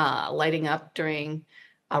not lighting up during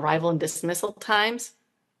arrival and dismissal times.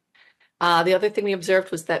 The other thing we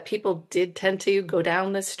observed was that people did tend to go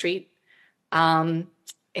down the street and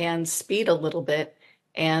speed a little bit.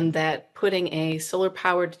 and that putting a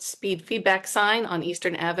solar-powered speed feedback sign on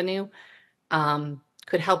Eastern Avenue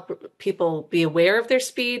could help people be aware of their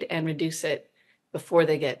speed and reduce it before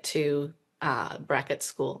they get to Brackett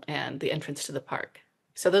School and the entrance to the park.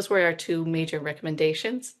 So those were our two major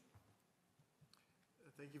recommendations.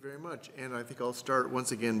 Thank you very much. And I think I'll start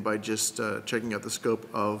once again by just checking out the scope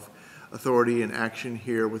of authority and action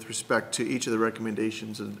here with respect to each of the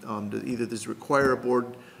recommendations. And either this require a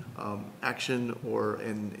board action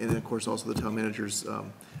and of course also the town manager's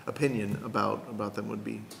opinion about them would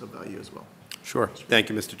be of value as well. Sure. Thank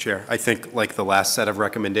you, Mr. Chair. I think like the last set of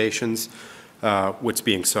recommendations, what's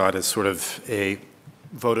being sought is sort of a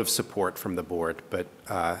vote of support from the board, but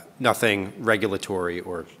nothing regulatory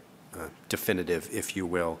or definitive, if you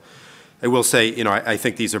will. I will say, you know, I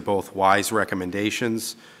think these are both wise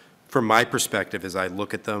recommendations. From my perspective, as I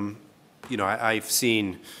look at them, you know, I've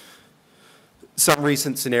seen some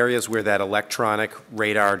recent scenarios where that electronic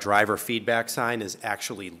radar driver feedback sign is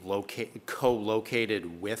actually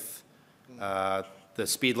co-located with the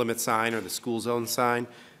speed limit sign or the school zone sign.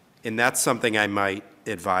 And that's something I might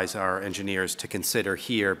advise our engineers to consider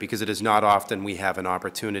here, because it is not often we have an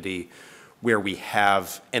opportunity where we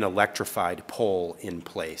have an electrified pole in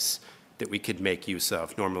place that we could make use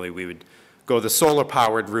of. Normally we would go the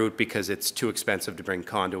solar-powered route because it's too expensive to bring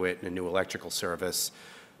conduit and a new electrical service.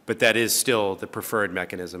 But that is still the preferred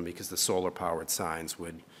mechanism, because the solar-powered signs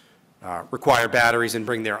would require batteries and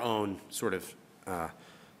bring their own sort of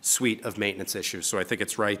suite of maintenance issues. So I think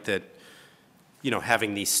it's right that, you know,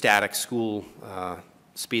 having the static school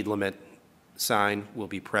speed limit sign will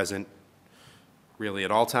be present really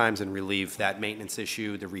at all times and relieve that maintenance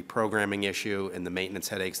issue, the reprogramming issue, and the maintenance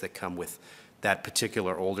headaches that come with that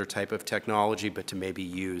particular older type of technology, but to maybe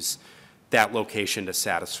use that location to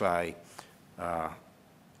satisfy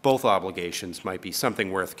both obligations might be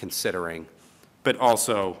something worth considering. But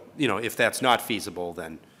also, you know, if that's not feasible,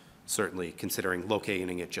 then certainly considering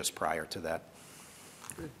locating it just prior to that.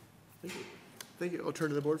 Good. Thank you. Thank you. I'll turn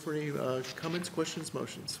to the board for any comments, questions,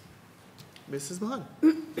 motions. Mrs. Mahan.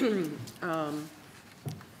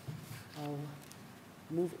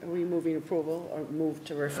 Are we moving approval or move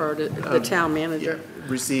to refer to the town manager? Yeah,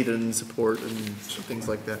 receipt and support and things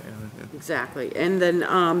like that. Yeah. Exactly. And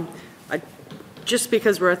then just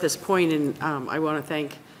because we're at this point, and I want to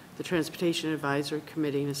thank the Transportation Advisory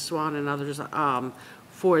Committee, Ms. Swan and others,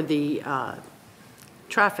 for the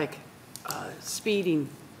traffic speeding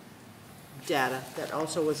data that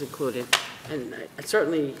also was included. And I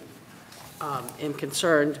certainly am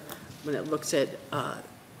concerned when it looks at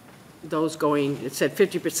those going, it said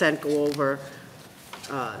 50% go over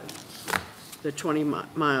the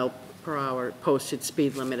 20-mile-per-hour posted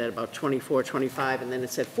speed limit at about 24, 25, and then it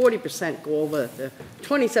said 40% go over the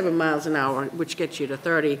 27 miles an hour, which gets you to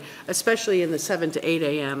 30, especially in the 7 to 8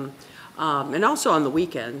 a.m. And also on the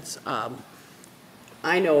weekends.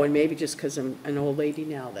 I know, and maybe just because I'm an old lady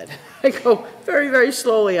now, that I go very, very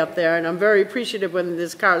slowly up there, and I'm very appreciative when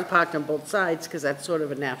there's cars parked on both sides, because that's sort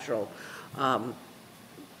of a natural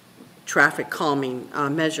traffic calming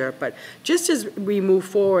measure. But just as we move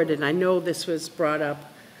forward, and I know this was brought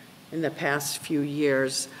up in the past few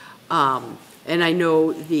years, and I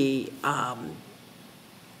know the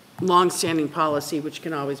longstanding policy, which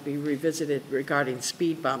can always be revisited regarding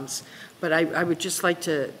speed bumps, but I would just like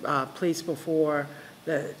to place before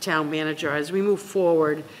the town manager as we move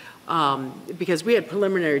forward, because we had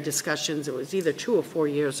preliminary discussions, it was either 2 or 4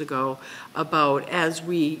 years ago, about as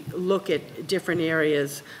we look at different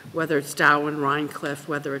areas, whether it's Dow and Rhinecliff,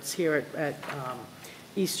 whether it's here at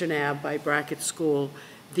Eastern Ave by Brackett School,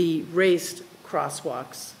 the raised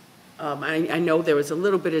crosswalks. I know there was a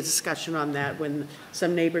little bit of discussion on that when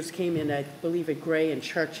some neighbors came in, I believe at Gray and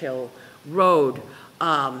Churchill Road,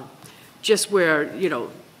 just where, you know,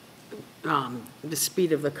 the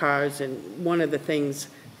speed of the cars. And one of the things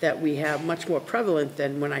that we have much more prevalent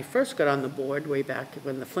than when I first got on the board, way back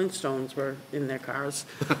when the Flintstones were in their cars,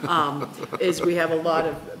 is we have a lot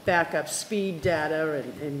of backup speed data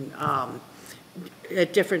and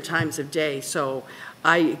at different times of day. So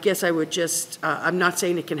I guess I would just, I'm not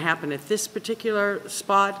saying it can happen at this particular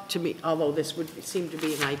spot to me, although this would seem to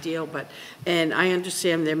be an ideal, and I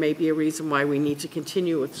understand there may be a reason why we need to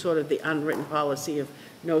continue with sort of the unwritten policy of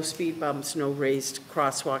no speed bumps, no raised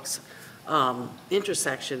crosswalks,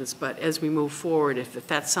 intersections, but as we move forward, if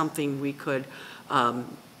that's something we could,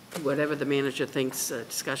 whatever the manager thinks,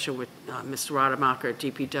 discussion with Mr. Rademacher at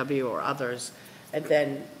DPW or others, and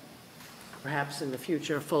then perhaps in the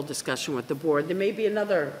future, a full discussion with the board. There may be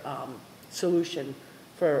another solution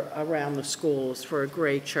for around the schools for a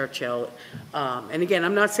Gray Churchill. And again,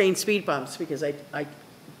 I'm not saying speed bumps, because I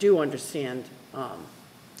do understand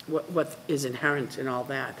what is inherent in all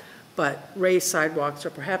that. But raised sidewalks or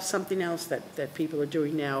perhaps something else that people are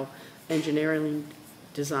doing now, engineering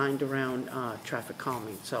designed around traffic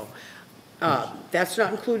calming. So that's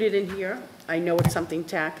not included in here. I know it's something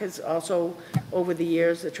TAC has also, over the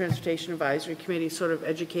years, the Transportation Advisory Committee sort of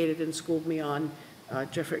educated and schooled me on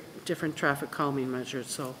different traffic calming measures.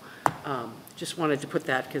 So just wanted to put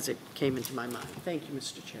that because it came into my mind. Thank you,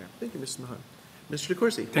 Mr. Chair. Thank you, Mrs. Mahan. Mr.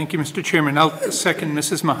 DeCoursey. Thank you, Mr. Chairman. I'll second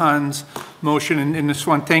Mrs. Mahan's motion in this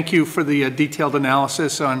one. Thank you for the detailed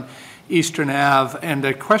analysis on Eastern Ave. And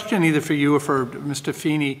a question either for you or for Mr.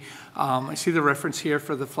 Feeney. I see the reference here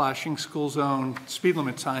for the flashing school zone speed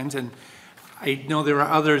limit signs, and I know there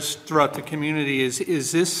are others throughout the community.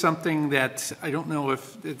 Is this something that, I don't know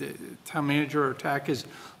if the town manager or TAC is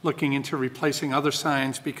looking into replacing other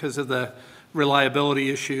signs because of the reliability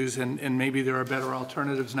issues, and maybe there are better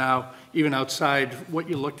alternatives now, even outside what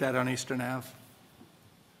you looked at on Eastern Ave?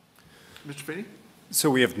 Mr. Feeney? So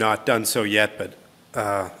we have not done so yet, but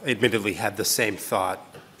admittedly had the same thought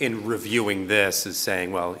in reviewing this as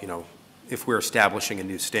saying, well, you know, if we're establishing a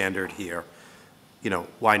new standard here, you know,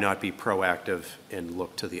 why not be proactive and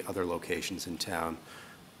look to the other locations in town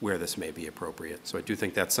where this may be appropriate? So I do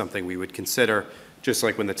think that's something we would consider, just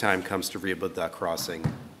like when the time comes to rebuild that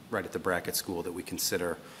crossing right at the Brackett School, that we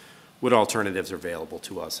consider what alternatives are available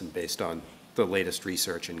to us and based on the latest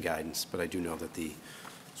research and guidance. But I do know that the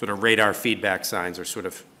sort of radar feedback signs are sort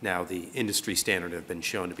of now the industry standard, have been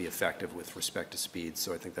shown to be effective with respect to speed.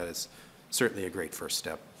 So I think that is certainly a great first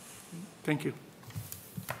step. Thank you.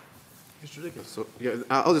 Mr. Dickens. So, yeah,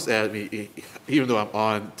 I'll just add, I mean, even though I'm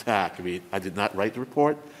on TAC, I mean, I did not write the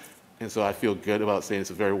report, and so I feel good about saying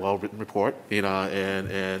it's a very well-written report, you know,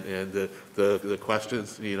 and the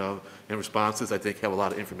questions, you know, and responses, I think, have a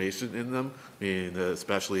lot of information in them. I mean,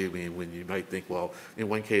 especially, I mean, when you might think, well, in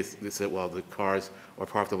one case, they said, well, the cars are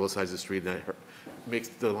parked on both sides of the street, and that makes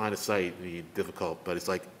the line of sight difficult, but it's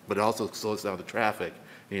like, but it also slows down the traffic,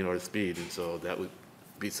 you know, or the speed, and so that would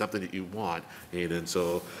be something that you want, and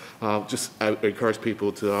so just I encourage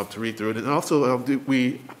people to read through it, and also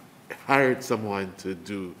we hired someone to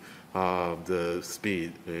do the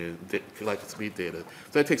speed and collect the speed data.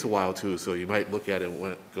 So that takes a while too. So you might look at it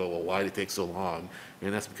and go, well, why did it take so long?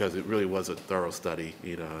 And that's because it really was a thorough study,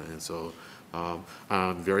 you know. And so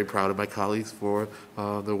I'm very proud of my colleagues for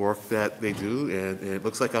the work that they do, and it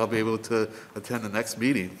looks like I'll be able to attend the next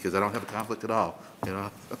meeting because I don't have a conflict at all, you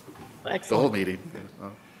know. Excellent. The whole meeting.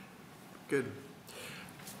 Good.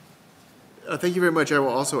 Thank you very much. I will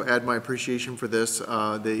also add my appreciation for this.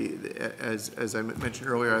 As I mentioned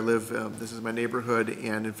earlier, I live, this is my neighborhood,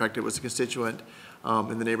 and in fact, it was a constituent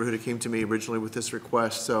in the neighborhood who came to me originally with this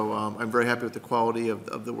request. So I'm very happy with the quality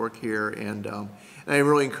of the work here, and I'm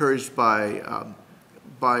really encouraged by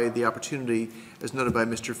the opportunity, as noted by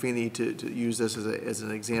Mr. Feeney, to use this as an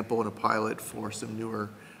example and a pilot for some newer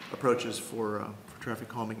approaches for traffic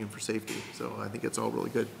calming and for safety. So I think it's all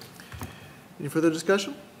really good. Any further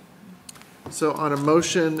discussion? So on a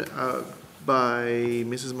motion by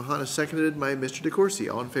Mrs. Mahana, seconded by Mr.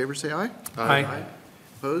 DeCoursey, all in favor say aye. Aye.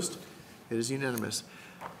 Opposed? It is unanimous.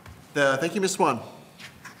 Thank you, Ms. Swan.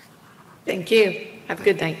 Thank you. Have a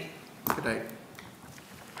good night. Good night.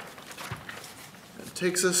 That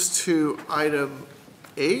takes us to item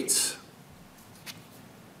 8.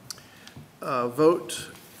 Vote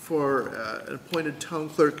for an appointed town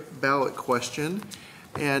clerk ballot question.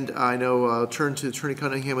 And I know I'll turn to Attorney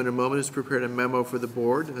Cunningham in a moment, who's prepared a memo for the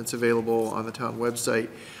board, and it's available on the town website.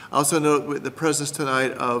 I also note with the presence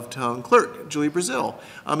tonight of Town Clerk Julie Brazil.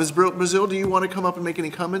 Ms. Brazil, do you want to come up and make any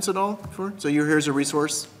comments at all? So you're here as a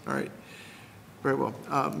resource? All right. Very well.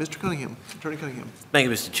 Mr. Cunningham, Attorney Cunningham. Thank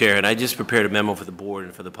you, Mr. Chair. And I just prepared a memo for the board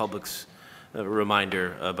and for the public's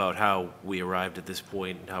reminder about how we arrived at this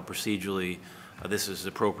point and how procedurally this is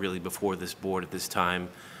appropriately before this board at this time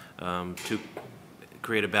to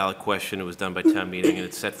create a ballot question. It was done by town meeting, and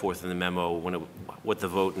it's set forth in the memo what the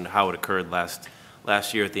vote and how it occurred last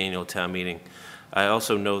year at the annual town meeting. I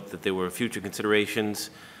also note that there were future considerations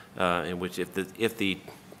in which if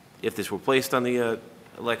this were placed on the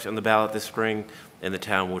election on the ballot this spring and the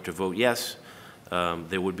town were to vote yes,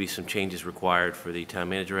 there would be some changes required for the Town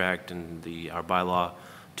Manager Act and our bylaw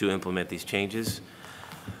to implement these changes.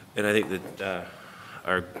 And I think that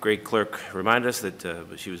our great clerk reminded us that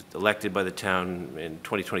she was elected by the town in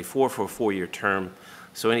 2024 for a 4-year term.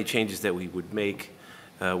 So any changes that we would make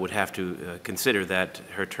would have to consider that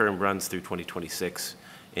her term runs through 2026,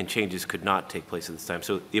 and changes could not take place at this time.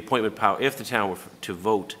 So the appointment power, if the town were to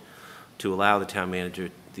vote to allow the town manager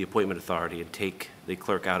the appointment authority and take the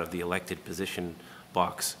clerk out of the elected position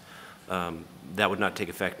box, that would not take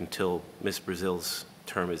effect until Ms. Brazil's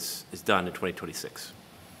term is done in 2026.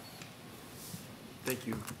 Thank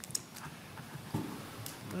you.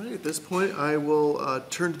 All right, at this point, I will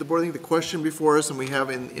turn to the board. I think the question before us, and we have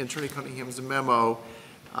in Attorney Cunningham's memo,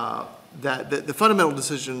 that the fundamental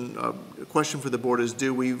decision question for the board is,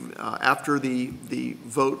 do we, after the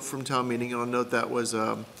vote from town meeting, and I'll note that was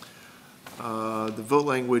the vote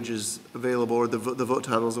language is available, or the vote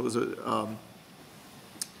titles, it was a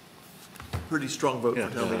pretty strong vote for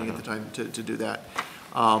town meeting at the time to do that.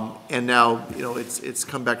 And now, you know, it's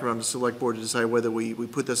come back around to select board to decide whether we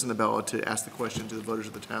put this in the ballot to ask the question to the voters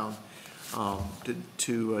of the town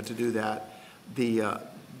to do that.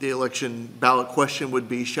 The election ballot question would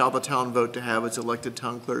be, shall the town vote to have its elected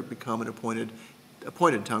town clerk become an appointed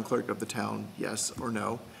town clerk of the town, yes or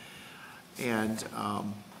no? And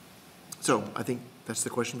so I think that's the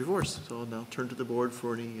question before us. So I'll now turn to the board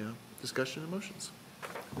for any discussion and motions.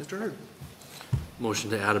 Mr. Hurd. Motion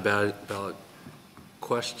to add a ballot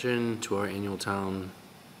question to our annual town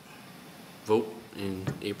vote in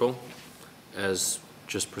April, as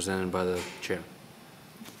just presented by the chair.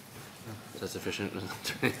 Is that sufficient?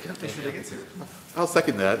 I'll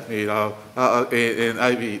second that. You know, and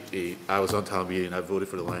I was on town meeting. I voted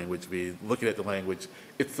for the language. Looking at the language,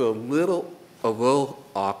 it's a little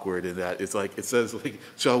awkward in that it's like it says like,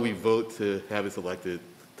 shall we vote to have its elected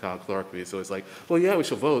town clerk? So it's like, well, yeah, we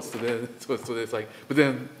shall vote. So it's like, but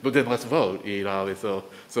then let's vote. You know, and so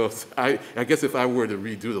I guess if I were to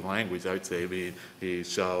redo the language, I would say,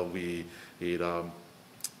 shall we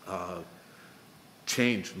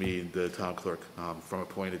change the town clerk from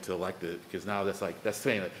appointed to elected, because now that's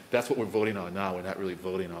saying that that's what we're voting on now. We're not really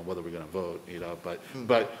voting on whether we're going to vote, you know.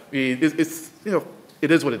 But it's you know, it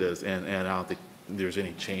is what it is, and I don't think there's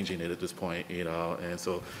any changing it at this point, you know. And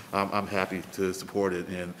so I'm happy to support it.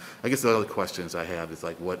 And I guess the other questions I have is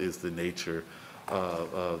like, what is the nature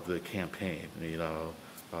of the campaign, you know?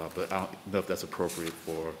 But I don't know if that's appropriate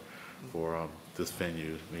for this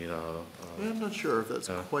venue, you know. I'm not sure if that's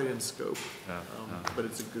quite in scope, but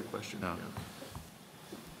it's a good question.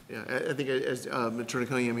 Yeah, I think as Attorney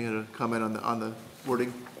Cunningham, you had a comment on the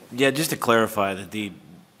wording. Yeah, just to clarify that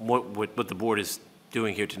what the board is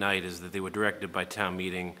doing here tonight is that they were directed by town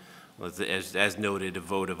meeting, as noted, a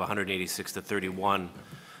vote of 186 to 31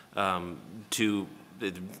 to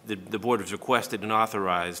the board was requested and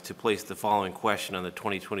authorized to place the following question on the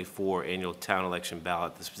 2024 annual town election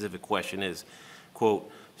ballot. The specific question is, quote,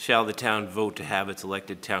 shall the town vote to have its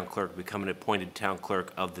elected town clerk become an appointed town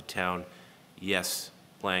clerk of the town? Yes,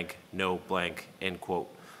 blank, no, blank, end quote.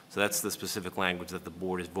 So that's the specific language that the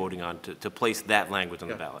board is voting on to place that language on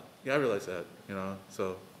the ballot. Yeah, I realize that, you know,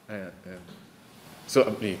 so, so I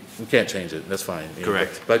mean, we can't change it, that's fine.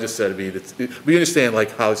 Correct. But I just said, we understand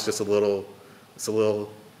like how it's just a little,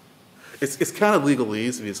 it's kind of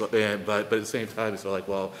legalese, but at the same time, it's like,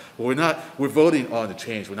 well, we're voting on the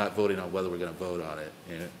change, we're not voting on whether we're going to vote on it.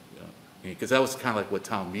 Because that was kind of like what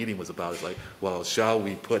town meeting was about. It's like, well, shall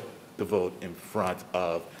we put the vote in front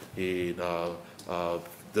of the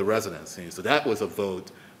residents? So that was a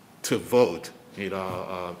vote to vote, you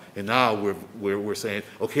know, and now we're saying,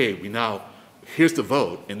 okay, here's the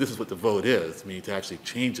vote, and this is what the vote is, to actually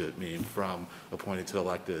change it, from appointed to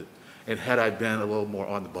elected. And had I been a little more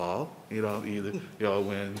on the ball, you know,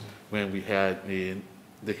 when we had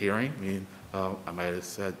the hearing, I might have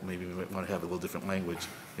said maybe we might want to have a little different language,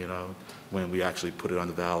 you know, when we actually put it on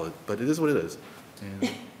the ballot. But it is what it is.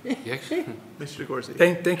 Mr.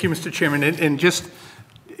 DeCoursey. Thank you, Mr. Chairman. And just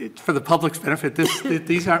for the public's benefit,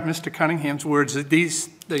 these aren't Mr. Cunningham's words.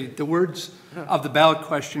 The words of the ballot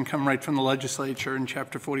question come right from the legislature in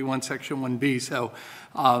Chapter 41, Section 1B. So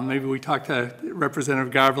maybe we talk to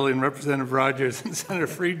Representative Garveley and Representative Rogers and Senator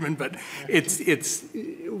Friedman, but it's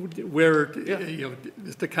where you know,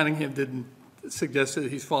 Mr. Cunningham didn't suggest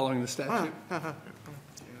that he's following the statute.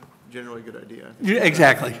 Generally a good idea. Yeah,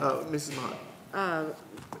 exactly. Mrs. Mott.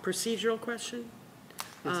 Procedural question.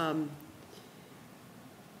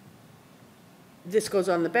 This goes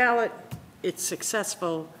on the ballot, it's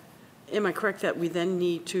successful. Am I correct that we then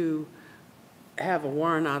need to have a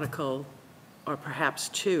warrant article, or perhaps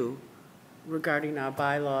two, regarding our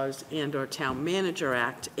bylaws and or Town Manager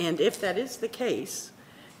Act? And if that is the case,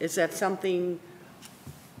 is that something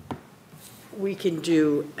we can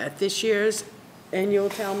do at this year's annual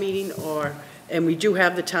town meeting, and we do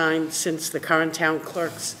have the time since the current town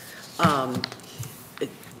clerk's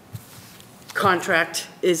contract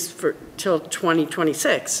is for till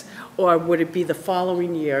 2026, or would it be the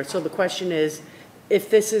following year? So the question is, if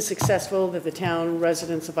this is successful, that the town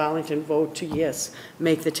residents of Arlington vote to, yes,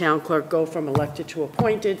 make the town clerk go from elected to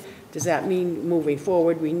appointed, does that mean moving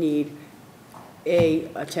forward we need a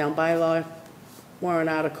town bylaw warrant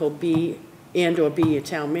article B and/or be a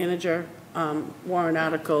town manager warrant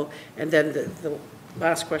article? And then the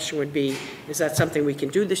last question would be, is that something we can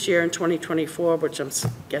do this year in 2024, which I'm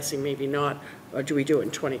guessing maybe not, or do we do it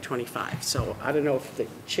in 2025? So I don't know if the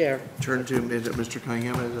chair. Turn to Mr.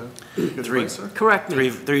 Cunningham as a good advice, sir. Correct me.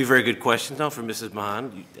 Three very good questions now from Mrs.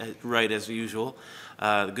 Mahan, right as usual.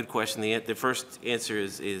 Good question. The first answer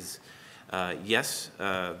is yes.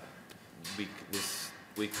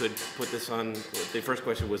 We could put this on. The first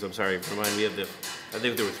question was, I'm sorry, remind me of the. I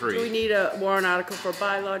think there were three. Do we need a warrant article for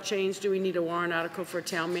bylaw change? Do we need a warrant article for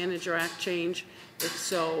Town Manager Act change? If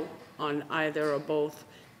so, on either or both,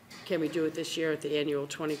 can we do it this year at the annual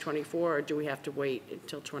 2024, or do we have to wait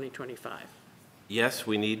until 2025? Yes,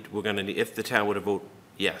 we're going to need, if the town were to vote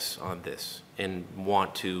yes on this and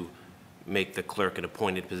want to make the clerk an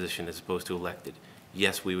appointed position as opposed to elected,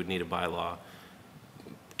 yes, we would need a bylaw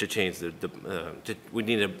to change we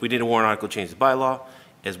need a warrant article to change the bylaw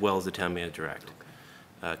as well as the Town Manager Act.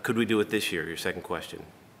 Could we do it this year, your second question?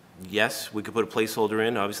 Yes, we could put a placeholder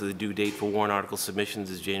in. Obviously, the due date for warrant article submissions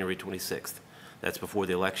is January 26th. That's before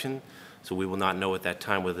the election, so we will not know at that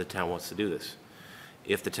time whether the town wants to do this.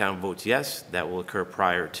 If the town votes yes, that will occur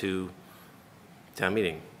prior to town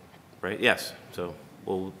meeting, right? Yes, so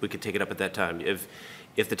we could take it up at that time.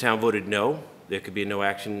 If the town voted no, there could be no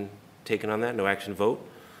action taken on that, no action vote.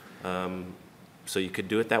 So you could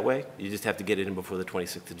do it that way. You just have to get it in before the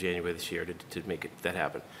 26th of January this year to make that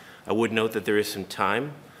happen. I would note that there is some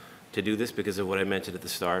time to do this because of what I mentioned at the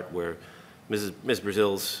start, where Ms.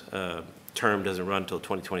 Brazil's term doesn't run until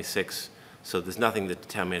 2026, so there's nothing that the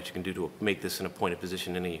town manager can do to make this an appointed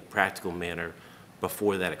position in any practical manner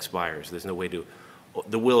before that expires. There's no way to,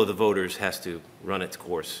 the will of the voters has to run its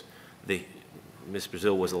course. Ms.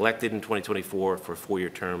 Brazil was elected in 2024 for a 4-year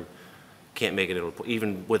term, can't make it,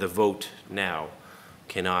 even with a vote now,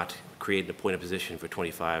 cannot create an appointed position for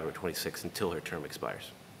 25 or 26 until her term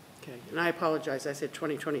expires. Okay, and I apologize, I said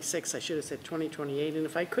 2026, I should have said 2028, and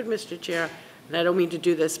if I could, Mr. Chair, and I don't mean to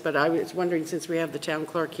do this, but I was wondering, since we have the town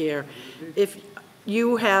clerk here, if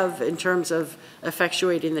you have, in terms of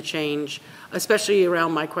effectuating the change, especially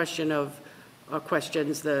around my question of,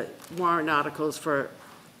 questions, the warrant articles for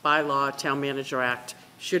bylaw, Town Manager Act,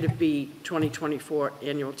 should it be 2024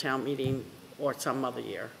 annual town meeting or some other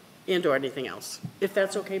year, and or anything else? If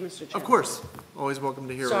that's okay, Mr. Chair. Of course. Always welcome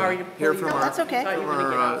to hear, Sorry to hear pull from you. our, That's okay. from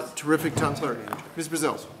our terrific town clerk. Ms.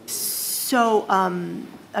 Brazil. So, I mean,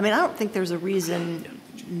 I don't think there's a reason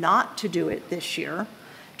not to do it this year.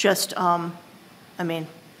 Just, I mean,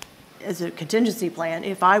 as a contingency plan,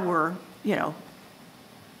 if I were, if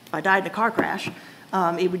I died in a car crash,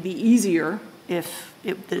 it would be easier if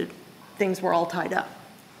the things were all tied up.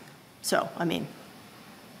 So, I mean.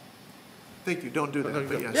 Thank you. Don't do that,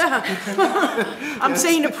 but yes. Yeah. I'm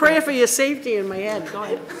saying a prayer for your safety in my head. Go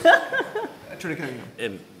ahead. Attorney Cunningham.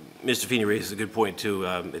 And Mr. Feeney raises a good point, too,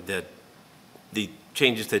 that the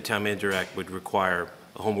changes to the Town Manager Act would require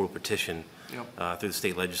a home rule petition through the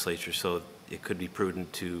state legislature, so it could be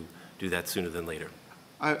prudent to do that sooner than later.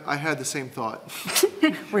 I had the same thought.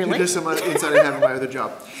 Really? Just some insight I have in my other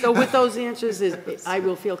job. So with those answers, I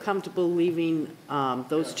will feel comfortable leaving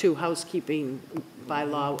those two housekeeping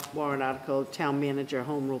bylaw, warrant article, town manager,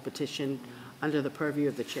 home rule petition under the purview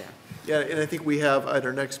of the chair. Yeah, and I think we have, at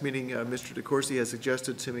our next meeting, Mr. DeCoursey has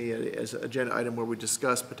suggested to me as an agenda item where we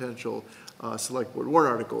discuss potential select board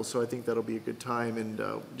warrant articles, so I think that'll be a good time, and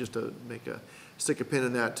just to stick a pin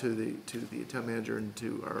in that to the town manager and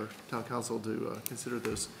to our town council to consider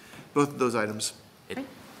both of those items. Okay.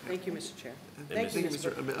 Thank you, Mr. Chair. Thank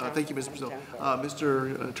you, Ms. Brazil.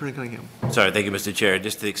 Mr. Attorney Cunningham. Sorry, thank you, Mr. Chair.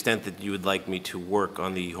 Just to the extent that you would like me to work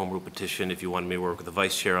on the home rule petition, if you wanted me to work with the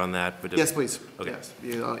vice chair on that. But Yes, please. Okay. Yes,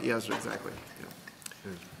 yes, exactly.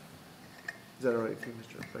 Yeah. Is that all right with you,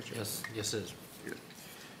 Mr. Vice Chair? Yes, it is.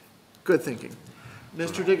 Good thinking.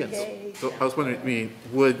 Mr. Diggins. So I was wondering, I mean,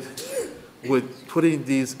 would putting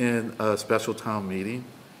these in a special town meeting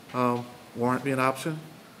warrant be an option?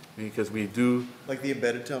 I mean, because we do. Like the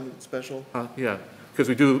embedded town special? Yeah, because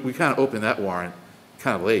we kind of open that warrant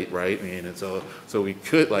kind of late, right? I mean, and so we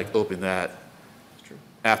could like open that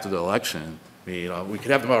after the election. I mean, we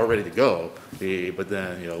could have them all ready to go, but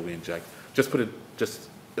then, we inject, just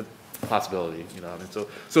a possibility, and so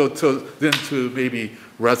then to maybe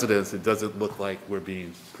residents, it doesn't look like we're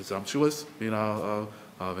being presumptuous, and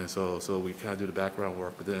so we kind of do the background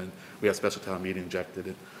work, but then we have special town meeting injected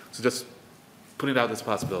it. So just putting out this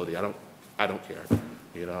possibility, I don't care,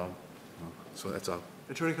 so that's all.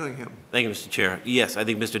 Attorney Cunningham. Thank you, Mr. Chair. Yes, I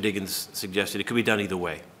think Mr. Diggins suggested it could be done either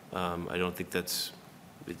way. I don't think it's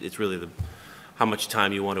really how much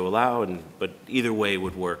time you want to allow, but either way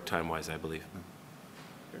would work time-wise, I believe.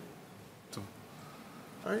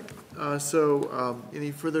 All right, so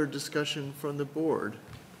any further discussion from the board?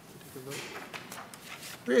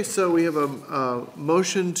 Okay, so we have a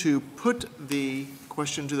motion to put the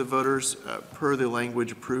question to the voters per the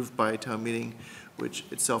language approved by town meeting, which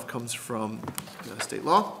itself comes from state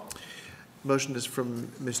law. Motion is from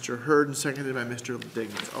Mr. Hurd and seconded by Mr.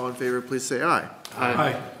 Diggins. All in favor, please say aye.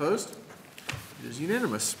 Aye. Opposed? It is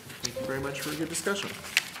unanimous. Thank you very much for a good discussion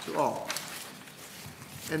to all.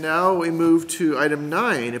 And now we move to item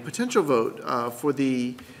 9, a potential vote for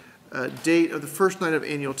the date of the first night of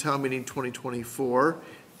annual town meeting 2024.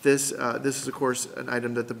 This is, of course, an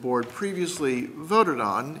item that the board previously voted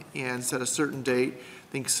on and set a certain date.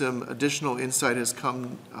 I think some additional insight has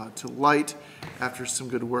come to light after some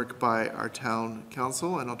good work by our town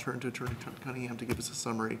council, and I'll turn to Attorney Cunningham to give us a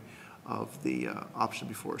summary of the option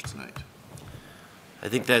before us tonight.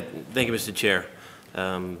 Thank you, Mr. Chair.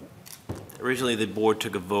 Originally, the board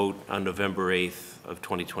took a vote on November 8th of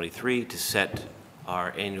 2023 to set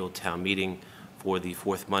our annual town meeting for the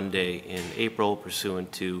fourth Monday in April,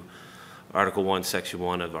 pursuant to Article 1, Section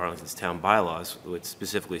 1 of Arlington's town bylaws, which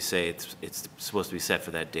specifically say it's supposed to be set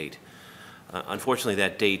for that date. Unfortunately,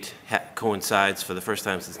 that date coincides for the first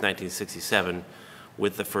time since 1967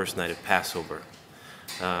 with the first night of Passover.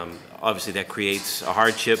 Obviously, that creates a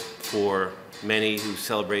hardship for many who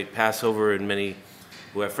celebrate Passover and many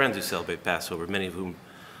who have friends who celebrate Passover, many of whom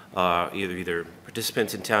are either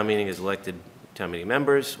participants in town meeting as elected town meeting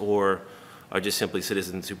members or are just simply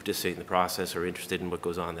citizens who participate in the process or interested in what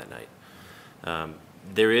goes on that night.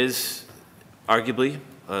 There is arguably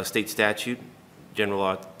a state statute, General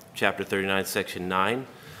Law, Chapter 39, Section 9,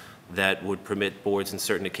 that would permit boards in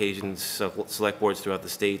certain occasions, select boards throughout the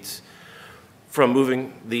states, from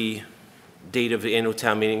moving the date of the annual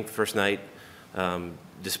town meeting first night,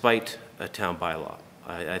 despite a town bylaw.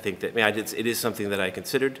 I think that it is something that I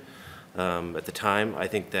considered at the time. I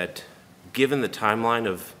think that given the timeline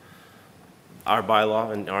of our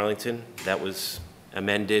bylaw in Arlington that was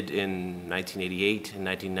amended in 1988 and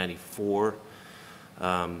 1994,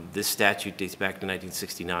 this statute dates back to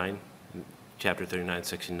 1969, Chapter 39,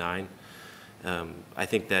 Section 9. I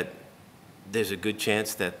think that there's a good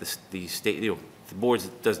chance that the state, the boards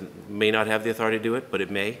may not have the authority to do it, but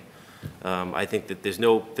it may. I think that there's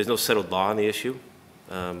no settled law on the issue,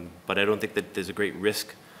 but I don't think that there's a great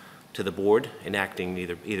risk to the board in acting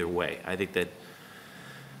either way. I think that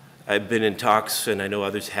I've been in talks, and I know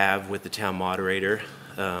others have, with the town moderator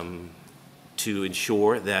to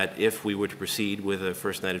ensure that if we were to proceed with a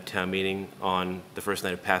first night of town meeting on the first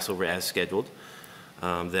night of Passover as scheduled,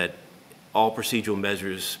 that all procedural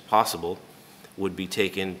measures possible would be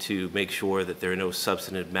taken to make sure that there are no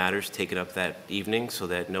substantive matters taken up that evening, so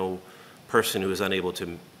that no person who is unable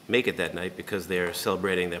to make it that night because they're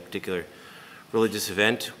celebrating that particular religious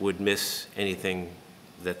event would miss anything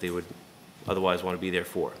that they would otherwise want to be there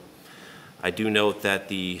for. I do note that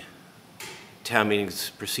the Town Meeting's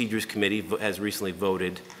Procedures Committee has recently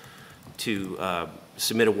voted to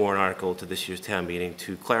submit a warrant article to this year's town meeting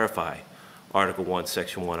to clarify Article 1,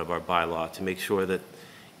 Section 1 of our bylaw to make sure that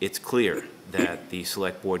it's clear that the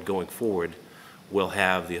select board going forward will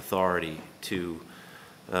have the authority to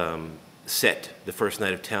set the first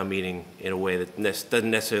night of town meeting in a way that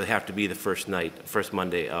doesn't necessarily have to be the first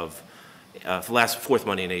Monday of fourth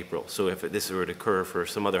Monday in April. So if this were to occur for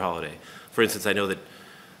some other holiday, for instance, I know that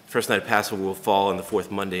first night of Passover will fall on the fourth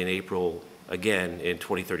Monday in April again in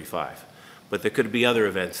 2035. But there could be other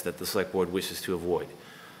events that the select board wishes to avoid.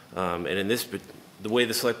 And in the way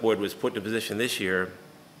the select board was put in a position this year,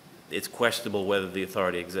 it's questionable whether the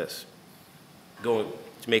authority exists.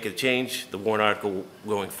 To make a change, the warrant article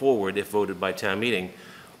going forward, if voted by town meeting,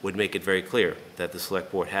 would make it very clear that the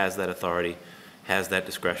select board has that authority, has that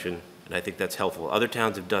discretion, and I think that's helpful. Other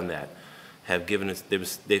towns have done that, have given us,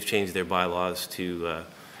 they've changed their bylaws to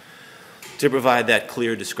provide that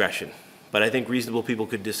clear discretion. But I think reasonable people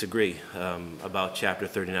could disagree about Chapter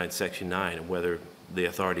 39, Section 9, and whether the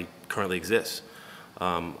authority currently exists.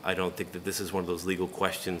 I don't think that this is one of those legal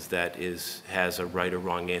questions that has a right or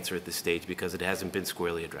wrong answer at this stage because it hasn't been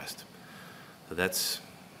squarely addressed. So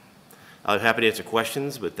I'm happy to answer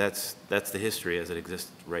questions, but that's the history as it exists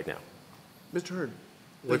right now. Mr. Hurd.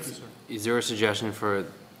 Is there a suggestion for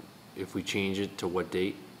if we change it to what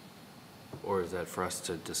date? Or is that for us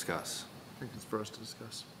to discuss? I think it's for us to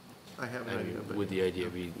discuss. I have an idea. Would the idea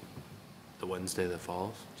be the Wednesday that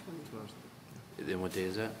follows? Then what day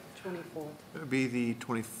is that? 24th. It would be the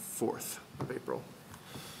 24th of April.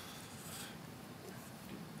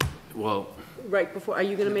 Well, Right before, are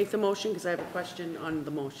you going to make the motion? Because I have a question on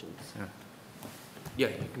the motions. yeah.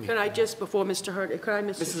 Can I just, before Mr. Hurd, could I,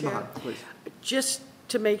 Mr. Mrs. Chair? Mahan, please. Just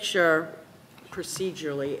to make sure,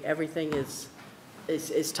 procedurally, everything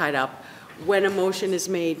is tied up. When a motion is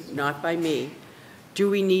made, not by me, do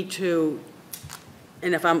we need to,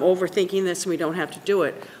 and if I'm overthinking this, we don't have to do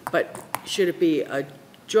it, but should it be a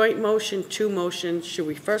joint motion, two motions? Should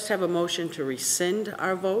we first have a motion to rescind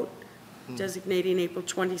our vote, designating April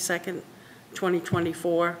 22nd,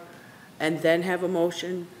 2024, and then have a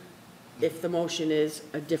motion if the motion is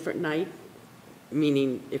a different night?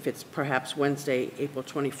 Meaning if it's perhaps Wednesday, April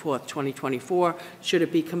 24th, 2024, should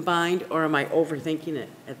it be combined, or am I overthinking it?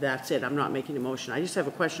 And that's it, I'm not making a motion. I just have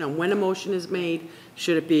a question on when a motion is made,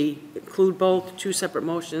 should it be, include both, two separate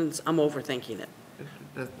motions? I'm overthinking it.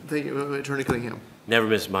 Thank you, Attorney Cunningham. Never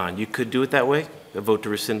miss mine. You could do it that way, a vote to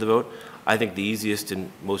rescind the vote. I think the easiest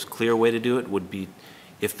and most clear way to do it would be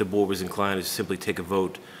if the board was inclined to simply take a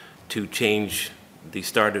vote to change the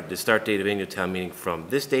start date of annual town meeting from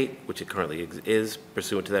this date, which it currently is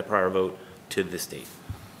pursuant to that prior vote, to this date.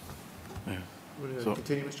 So,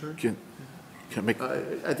 continue, Mr. Hurd? Can make,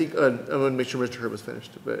 I think, I want to make sure Mr. Hurd was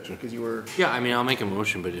finished, but, because you were. Yeah, I mean, I'll make a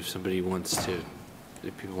motion, but if somebody wants to,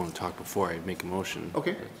 if people want to talk before, I'd make a motion.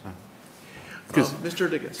 Okay. Mr.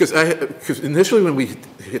 Diggins. Because initially when we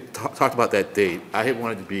talked about that date, I had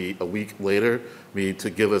wanted to be a week later, to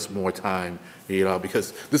give us more time,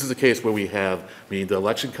 because this is a case where we have, the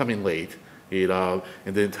election coming late, and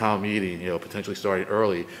then town meeting, potentially starting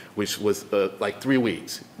early, which was like 3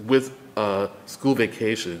 weeks with school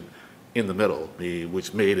vacation in the middle,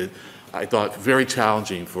 which made it, I thought, very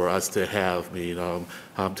challenging for us to have,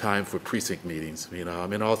 time for precinct meetings,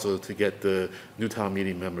 and also to get the new town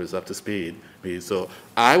meeting members up to speed. So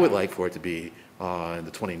I would like for it to be on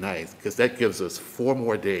the 29th, because that gives us 4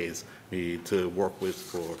 more days to work with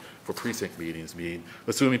for precinct meetings.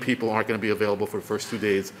 Assuming people aren't going to be available for the first 2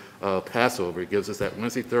 days of Passover, it gives us that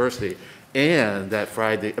Wednesday, Thursday, and that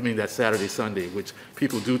Friday, that Saturday, Sunday, which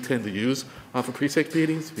people do tend to use for precinct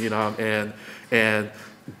meetings, and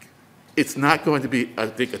it's not going to be, I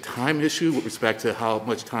think, a time issue with respect to how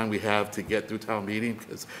much time we have to get through town meeting,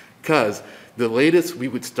 because the latest we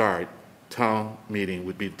would start town meeting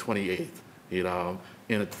would be the 28th,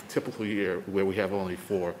 in a typical year where we have only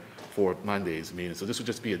four Mondays meetings. So this would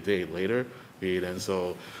just be a day later. And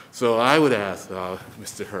so I would ask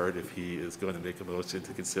Mr. Hurd if he is going to make a motion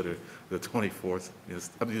to consider the 24th,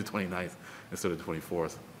 the 29th instead of the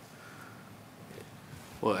 24th.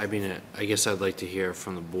 Well, I mean, I guess I'd like to hear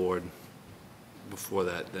from the board before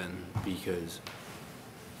that then, because,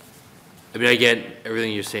 I get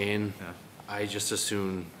everything you're saying. Yeah. I just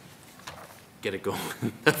assume get it going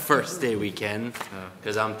the first day we can,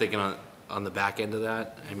 because I'm thinking on the back end of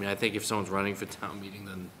that. I think if someone's running for town meeting,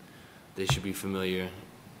 then they should be familiar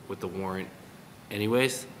with the warrant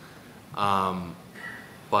anyways.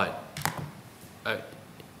 But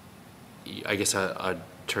I guess I'd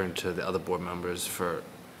turn to the other board members for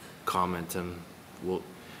comment, and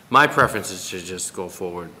my preference is to just go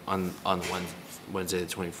forward on Wednesday the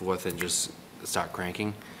 24th and just start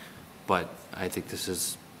cranking. But I think this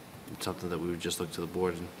is something that we would just look to the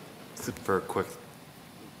board for a quick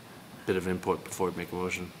bit of input before we make a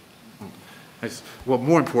motion. Well,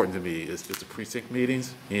 more important to me is the precinct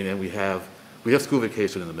meetings, and we have school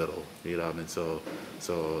vacation in the middle, and so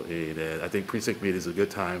I think precinct meetings is a good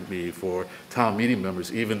time for town meeting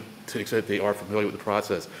members, even to the extent they are familiar with the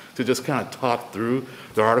process, to just kind of talk through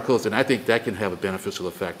the articles, and I think that can have a beneficial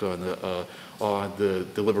effect on the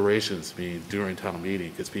deliberations during town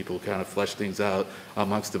meeting, because people kind of flesh things out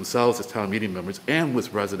amongst themselves as town meeting members and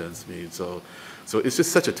with residents. So it's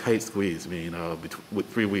just such a tight squeeze. With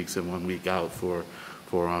 3 weeks and 1 week out for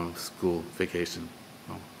school vacation.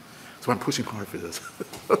 So I'm pushing hard for this.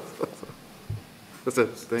 That's it.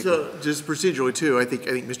 Thank you. So just procedurally too, I think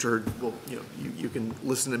Mr. Hurd, well, you can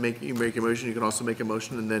listen and make a motion. You can also make a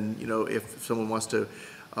motion, and then if someone wants to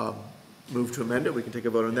move to amend it, we can take a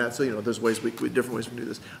vote on that. So there's different ways we can do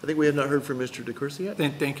this. I think we have not heard from Mr. DeCourcy yet.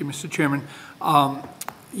 Thank you, Mr. Chairman.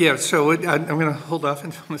 Yeah, so I'm going to hold off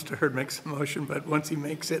until Mr. Hurd makes a motion, but once he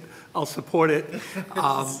makes it, I'll support it.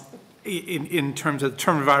 In terms of the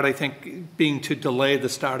term of art, I think being to delay the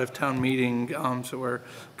start of town meeting, so we're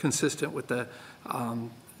consistent with the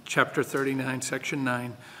Chapter 39, Section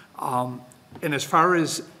 9. And as far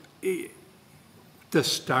as the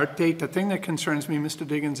start date, the thing that concerns me, Mr.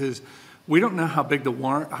 Diggins, is we don't know how big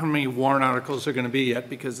how many warrant articles are going to be yet,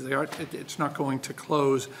 because it's not going to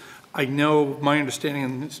close. I know, my understanding,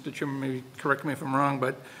 and Mr. Chairman, maybe correct me if I'm wrong,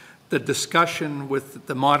 but the discussion with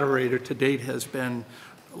the moderator to date has been,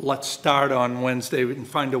 let's start on Wednesday and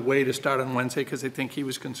find a way to start on Wednesday, because I think he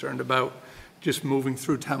was concerned about just moving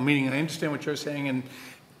through town meeting. I understand what you're saying, and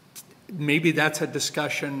maybe that's a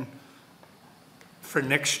discussion for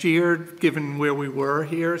next year, given where we were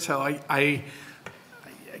here. So I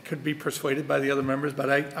could be persuaded by the other members, but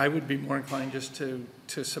I would be more inclined just to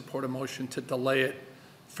support a motion to delay it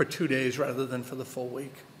for 2 days rather than for the full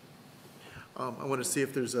week. I want to see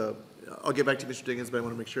if there's I'll get back to Mr. Diggins, but I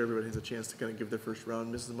want to make sure everybody has a chance to kind of give their first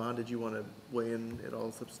round. Mrs. Amon, did you want to weigh in at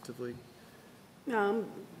all substantively? No,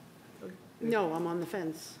 I'm on the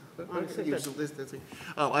fence, honestly.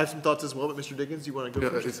 I have some thoughts as well, but Mr. Diggins, you want to go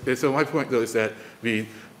first? So my point, though, is that, the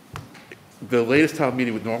latest town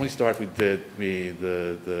meeting would normally start, if we did,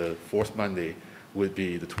 the fourth Monday would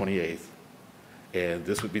be the 28th, and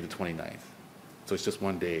this would be the 29th. So it's just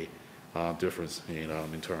 1 day difference,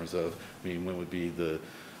 in terms of, when would be the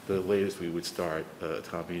latest we would start a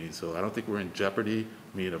town meeting. So I don't think we're in jeopardy,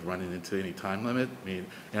 of running into any time limit. And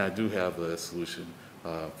I do have a solution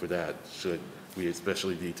for that, should we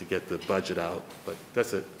especially need to get the budget out, but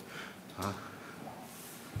that's it.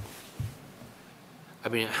 I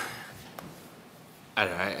mean, I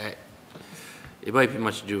don't know, it might be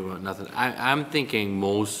much ado about nothing. I'm thinking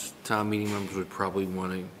most town meeting members would probably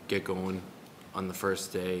want to get going on the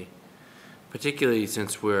first day, particularly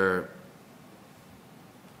since we're,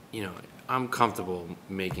 I'm comfortable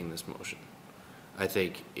making this motion. I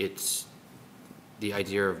think it's the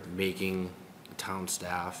idea of making town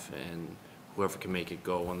staff and whoever can make it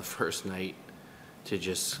go on the first night to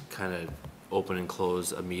just kind of open and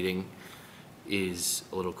close a meeting is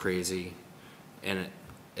a little crazy. And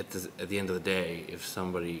at the end of the day, if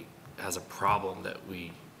somebody has a problem that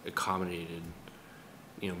we accommodated,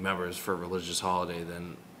 members for a religious holiday,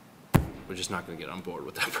 then we're just not going to get on board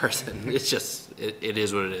with that person. It's just, it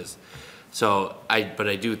is what it is. So but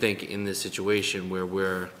I do think in this situation where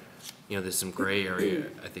we're, there's some gray area,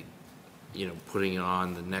 I think, putting it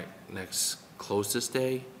on the next closest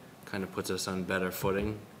day kind of puts us on better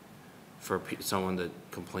footing for someone that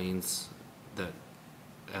complains that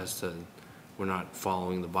as to we're not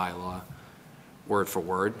following the bylaw word for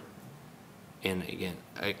word. And again,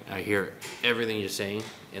 I hear everything you're saying,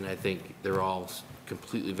 and I think they're all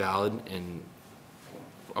completely valid and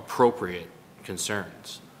appropriate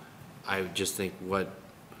concerns. I just think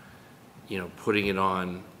putting it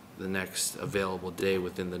on the next available day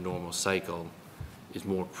within the normal cycle is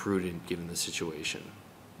more prudent given the situation.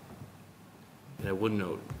 And I would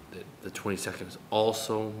note that the 22nd is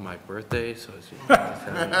also my birthday, so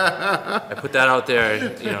I put that out there,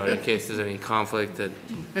 in case there's any conflict that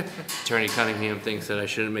Attorney Cunningham thinks that I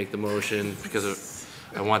shouldn't make the motion because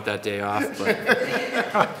I want that day off, but.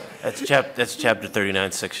 That's chapter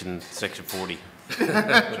 39, section 40.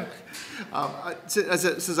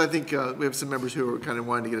 Since I think we have some members who are kind of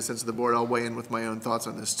wanting to get a sense of the board, I'll weigh in with my own thoughts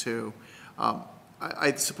on this too.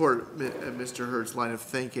 I support Mr. Hurd's line of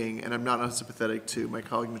thinking, and I'm not unsympathetic to my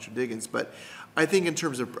colleague, Mr. Diggins, but I think in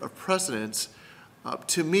terms of precedence,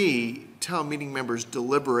 to me, town meeting members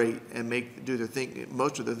deliberate and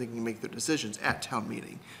most of their thinking, make their decisions at town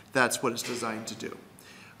meeting. That's what it's designed to do.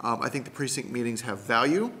 I think the precinct meetings have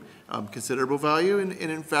value, considerable value, and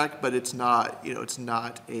in fact, but it's not, it's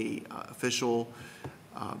not a official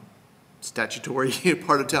statutory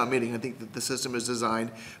part of town meeting. I think that the system is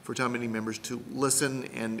designed for town meeting members to listen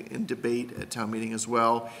and debate at town meeting as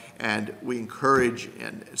well. And we encourage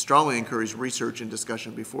and strongly encourage research and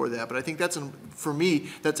discussion before that. But I think for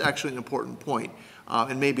me, that's actually an important point.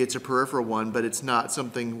 And maybe it's a peripheral one, but it's not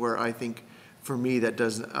something where I think, for me, that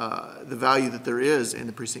does the value that there is in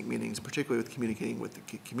the precinct meetings, particularly with communicating with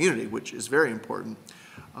the community, which is very important.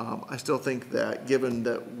 I still think that given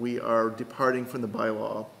that we are departing from the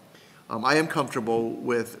bylaw, I am comfortable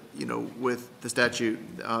with, with the statute,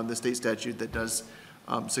 the state statute that does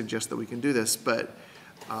suggest that we can do this, but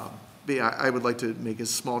I would like to make as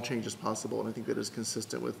small change as possible, and I think that is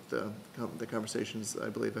consistent with the conversations I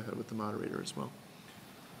believe I had with the moderator as well.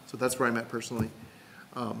 So that's where I'm at personally.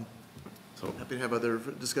 So happy to have other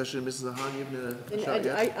discussion. Mrs. Ahan, you've been a shot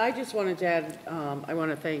yet? I just wanted to add, I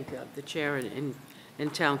want to thank the chair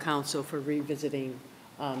and town council for revisiting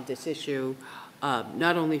this issue,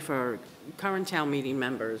 not only for current town meeting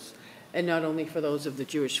members and not only for those of the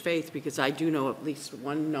Jewish faith, because I do know at least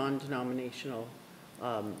one non-denominational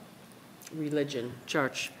religion,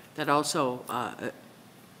 church, that also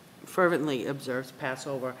fervently observes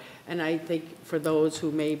Passover. And I think for those who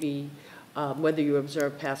may be, whether you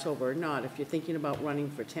observe Passover or not, if you're thinking about running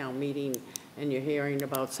for town meeting and you're hearing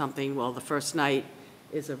about something, well, the first night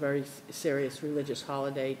is a very serious religious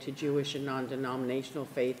holiday to Jewish and non-denominational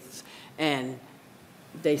faiths, and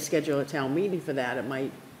they schedule a town meeting for that, it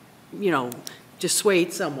might,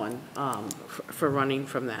 dissuade someone for running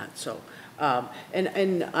from that. So,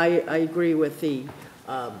 and I agree with the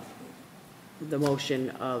the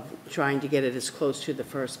motion of trying to get it as close to the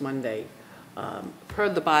first Monday per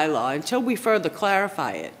the bylaw, until we further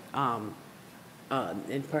clarify it.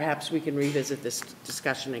 And perhaps we can revisit this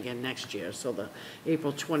discussion again next year. So the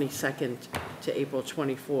April 22nd to April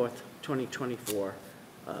 24th, 2024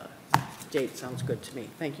 date sounds good to me.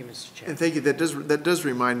 Thank you, Mr. Chair. And thank you. That does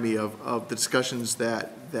remind me of the discussions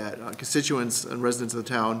that constituents and residents of the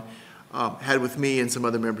town had with me and some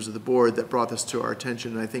other members of the board that brought this to our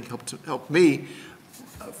attention, and I think helped me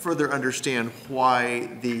further understand why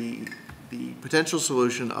the potential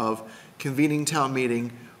solution of convening town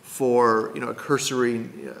meeting for, a cursory,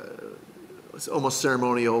 almost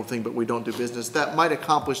ceremonial thing, but we don't do business, that might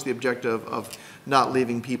accomplish the objective of not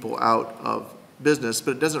leaving people out of business,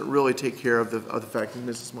 but it doesn't really take care of the fact that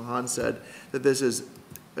Mrs. Mahan said that this is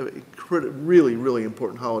a really, really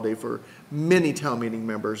important holiday for many town meeting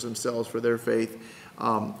members themselves, for their faith.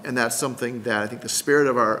 And that's something that I think the spirit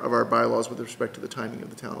of our bylaws with respect to the timing of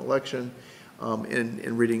the town election,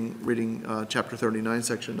 and reading Chapter 39,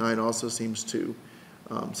 Section 9 also seems to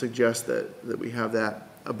suggest that we have that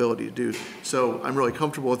ability to do. So I'm really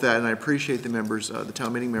comfortable with that, and I appreciate the members, the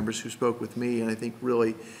town meeting members who spoke with me, and I think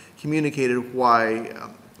really communicated why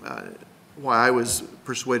I was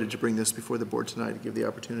persuaded to bring this before the board tonight to give the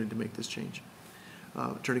opportunity to make this change.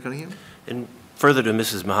 Attorney Cunningham? And further to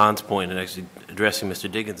Mrs. Mahan's point, and actually addressing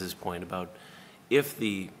Mr. Diggins's point about if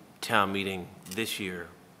the town meeting this year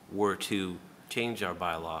were to change our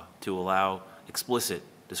bylaw to allow explicit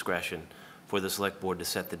discretion for the select board to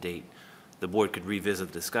set the date, the board could revisit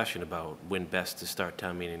the discussion about when best to start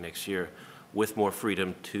town meeting next year with more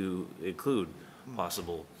freedom to include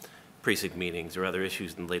possible precinct meetings or other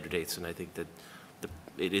issues in later dates. And I think that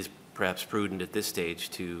it is perhaps prudent at this stage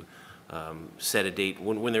to set a date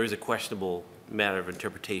when there is a questionable matter of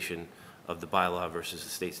interpretation of the bylaw versus the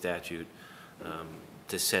state statute,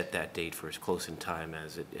 to set that date for as close in time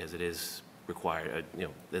as it is required,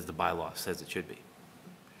 as the bylaw says it should be.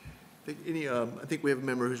 I think we have a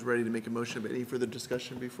member who's ready to make a motion, but any further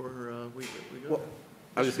discussion before we go? Well,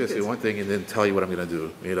 I was just going to say one thing and then tell you what I'm going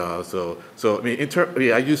to do. So I mean,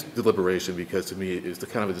 I use deliberation because to me it's the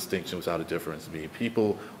kind of a distinction without a difference. I mean,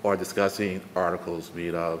 people are discussing articles,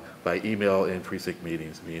 by email in precinct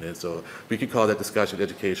meetings. And so we could call that discussion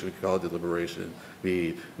education. We could call it deliberation.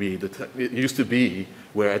 It used to be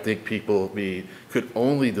where I think people could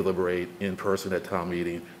only deliberate in person at town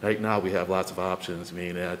meeting. Right now we have lots of options.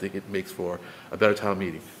 And I think it makes for a better town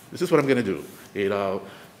meeting. This is what I'm going to do.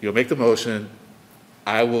 You'll make the motion.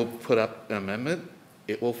 I will put up an amendment,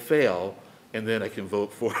 it will fail, and then I can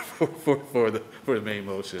vote for the main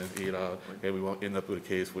motion, and we won't end up with a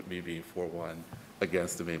case with me being 4-1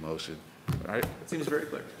 against the main motion. All right? It seems very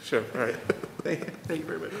clear. Sure, all right. Thank you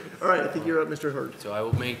very much. All right, I think you're up, Mr. Hurd. So I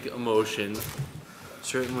will make a motion,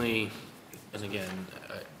 certainly, and again,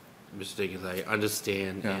 Mr. Diggins, I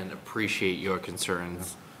understand and appreciate your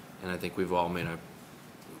concerns, and I think we've all made a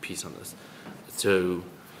piece on this, to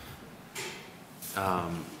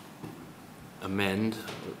amend,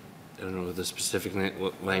 I don't know the specific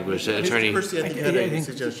language, Attorney. Percy, I think you had a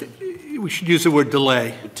suggestion. We should use the word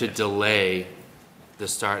delay. To delay the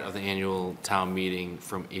start of the annual town meeting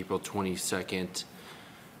from April 22nd,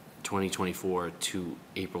 2024 to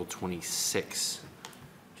April 26,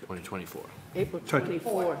 2024. April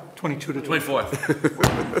 24th. 22 to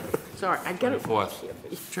 24th. Sorry, I got it.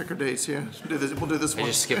 24th. Check our dates, yeah. We'll do this I one.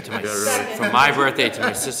 just skipped to from my birthday to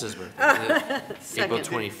my sister's birthday. April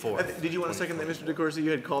 24th. Did you want to second that, Mr. DeCoursey? You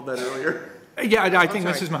had called that earlier. Yeah, I think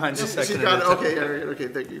Mrs. Mahan's the second. Okay,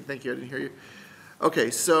 thank you, I didn't hear you. Okay,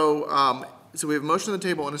 so we have a motion on the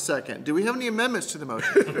table and a second. Do we have any amendments to the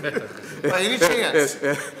motion? By any chance?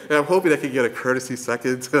 And I'm hoping I can get a courtesy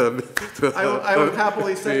second. I would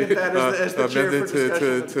happily second that as the chair for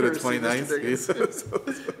discussion. To the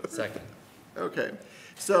 29th. Second. Okay,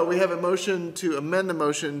 so we have a motion to amend the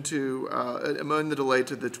motion to amend the delay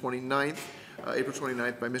to the 29th, April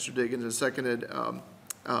 29th by Mr. Diggins, and seconded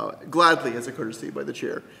gladly as a courtesy by the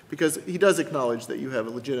chair, because he does acknowledge that you have a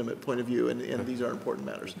legitimate point of view and these are important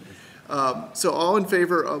matters. So all in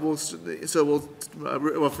favor, well,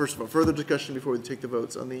 first of all, further discussion before we take the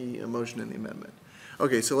votes on the motion and the amendment.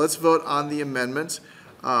 Okay, so let's vote on the amendment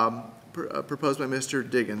proposed by Mr.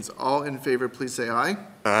 Diggins. All in favor, please say aye.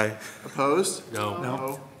 Aye. Opposed?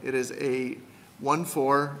 No. It is a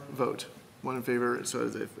 1-4 vote. One in favor, so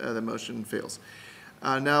the motion fails.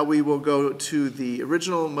 Now we will go to the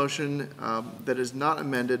original motion that is not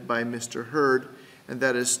amended by Mr. Hurd, and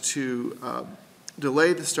that is to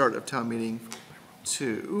delay the start of town meeting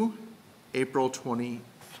to April 24th.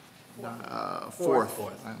 I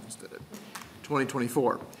almost did it.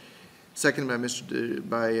 2024. Seconded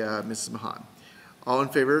by Mrs. Mahan. All in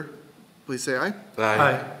favor, please say aye.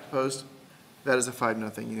 Aye. Opposed? That is a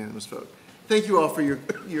 5-0 unanimous vote. Thank you all for your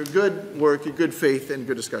good work, your good faith, and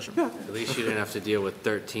good discussion. At least you didn't have to deal with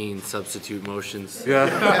 13 substitute motions. Yeah.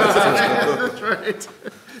 That's right.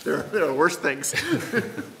 There are worse things.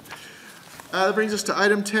 That brings us to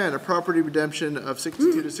item 10, a property redemption of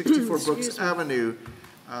 62 to 64 Brooks Avenue.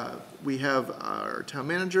 We have our town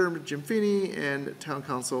manager, Jim Feeney, and town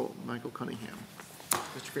council, Michael Cunningham.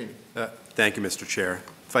 Mr. Feeney. Thank you, Mr. Chair.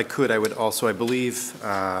 If I could, I would also, I believe,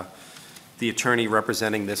 the attorney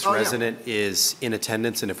representing this resident is in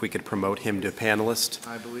attendance, and if we could promote him to panelist.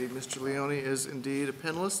 I believe Mr. Leone is indeed a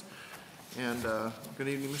panelist. And good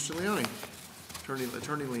evening, Mr. Leone,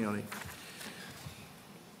 Attorney Leone.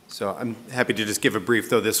 So I'm happy to just give a brief,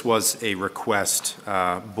 though this was a request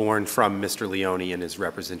born from Mr. Leone and his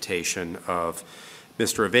representation of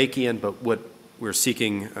Mr. Avakian, but what we're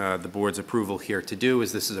seeking the board's approval here to do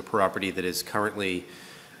is this is a property that is currently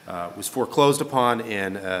was foreclosed upon,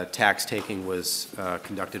 and tax taking was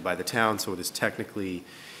conducted by the town, so it is technically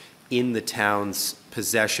in the town's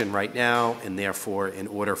possession right now, and therefore, in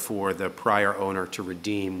order for the prior owner to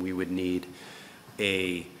redeem, we would need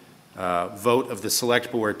a vote of the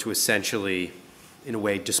select board to essentially, in a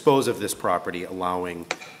way, dispose of this property, allowing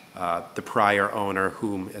the prior owner,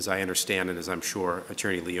 whom, as I understand and as I'm sure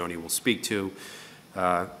Attorney Leone will speak to,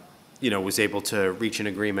 was able to reach an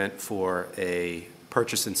agreement for a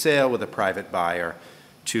purchase and sale with a private buyer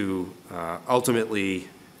to ultimately,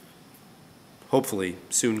 hopefully,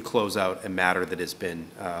 soon close out a matter that has been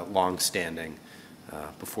long-standing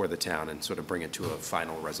before the town and sort of bring it to a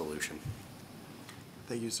final resolution.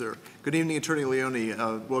 Thank you, sir. Good evening, Attorney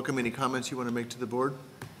Leone. Welcome. Any comments you want to make to the board?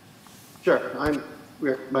 Sure.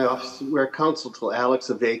 We're counsel to Alex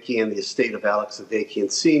Avakian, the estate of Alex Avakian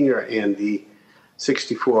Sr. and the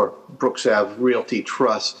 64 Brooks Ave Realty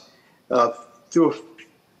Trust. Through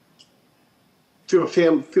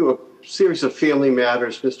a series of family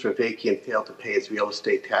matters, Mr. Avakian failed to pay his real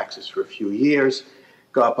estate taxes for a few years,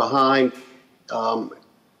 got behind.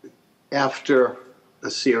 After a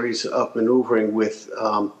series of maneuvering with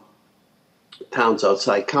town's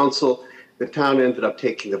outside counsel, the town ended up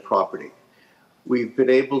taking the property. We've been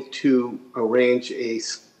able to arrange a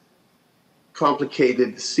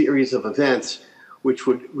complicated series of events which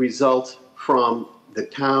would result from the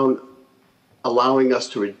town allowing us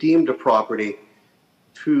to redeem the property,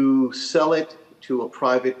 to sell it to a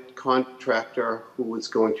private contractor who was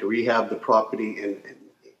going to rehab the property,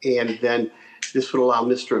 and then this would allow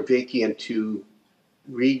Mr. Avakian to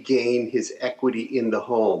regain his equity in the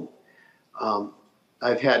home.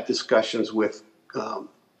 I've had discussions with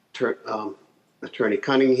Attorney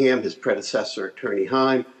Cunningham, his predecessor, Attorney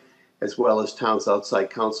Heim, as well as town's outside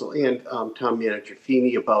counsel and town manager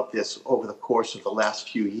Feeney about this over the course of the last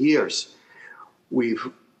few years. We've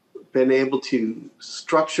been able to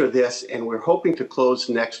structure this, and we're hoping to close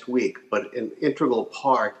next week, but an integral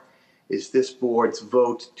part is this board's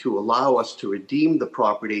vote to allow us to redeem the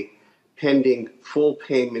property pending full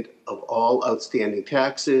payment of all outstanding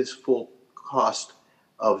taxes, full cost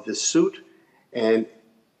of the suit, and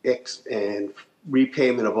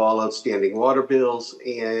repayment of all outstanding water bills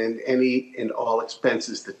and any and all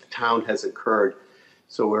expenses that the town has incurred.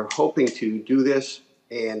 So we're hoping to do this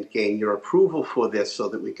and gain your approval for this so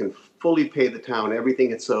that we can fully pay the town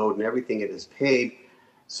everything it's owed and everything it has paid,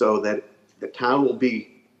 so that the town will be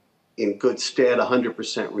in good stead,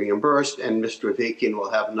 100% reimbursed, and Mr. Avakian will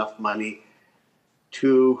have enough money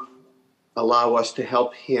to allow us to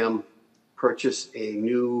help him purchase a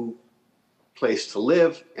new place to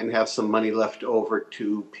live and have some money left over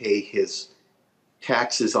to pay his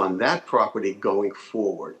taxes on that property going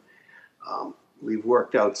forward. We've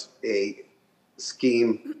worked out a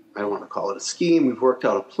scheme, I don't want to call it a scheme, we've worked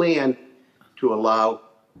out a plan to allow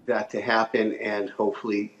that to happen and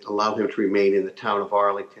hopefully allow him to remain in the town of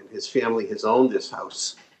Arlington. His family has owned this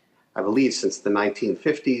house, I believe, since the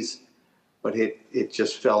 1950s, but it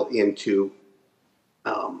just fell into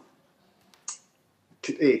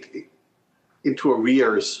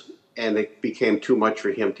arrears, and it became too much for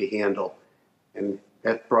him to handle. And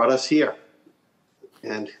that brought us here.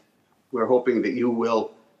 And we're hoping that you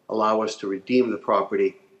will allow us to redeem the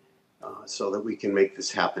property so that we can make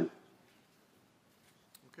this happen.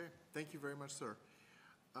 Okay, thank you very much, sir.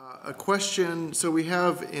 A question, so we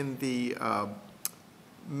have in the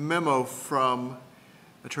memo from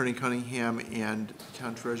Attorney Cunningham and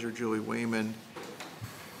Town Treasurer Julie Wayman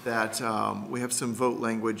that we have some vote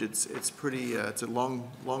language. It's pretty, it's a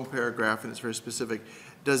long paragraph and it's very specific.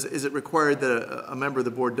 Is it required that a member of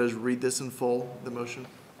the board does read this in full, the motion,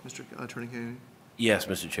 Mr. Attorney Cunningham? Yes,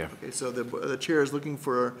 Mr. Chair. Okay, so the chair is looking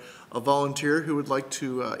for a volunteer who would like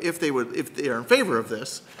to, if they are in favor of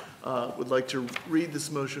this, would like to read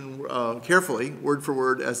this motion carefully, word for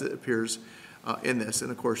word, as it appears in this.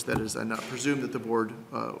 And of course, that is, I not presume that the board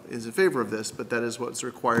is in favor of this, but that is what's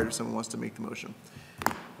required if someone wants to make the motion.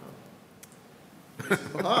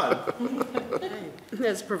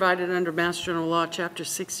 As provided under Mass General Law, Chapter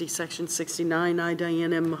 60, Section 69, I,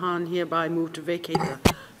 Diane M. Mahan, hereby move to vacate the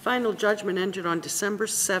final judgment entered on December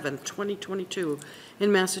 7th, 2022,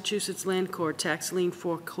 in Massachusetts Land Court Tax Lien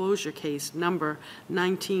Foreclosure Case Number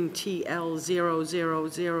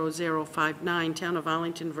 19TL000059, Town of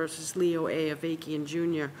Arlington versus Leo A. Avakian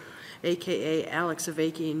Jr., a.k.a. Alex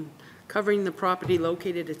Avakian, covering the property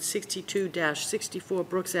located at 62-64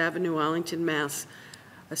 Brooks Avenue, Arlington, Mass.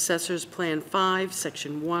 Assessors Plan 5,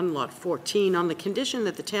 Section 1, Lot 14, on the condition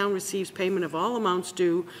that the town receives payment of all amounts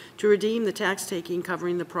due to redeem the tax taking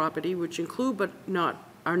covering the property, which include but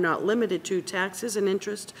are not limited to taxes and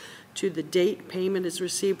interest to the date payment is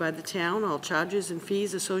received by the town, all charges and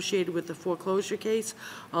fees associated with the foreclosure case,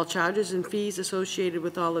 all charges and fees associated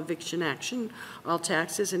with all eviction action, all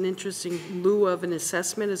taxes and interest in lieu of an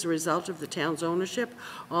assessment as a result of the town's ownership,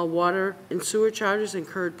 all water and sewer charges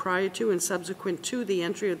incurred prior to and subsequent to the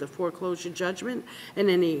entry of the foreclosure judgment, and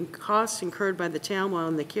any costs incurred by the town while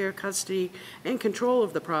in the care, custody, and control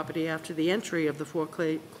of the property after the entry of the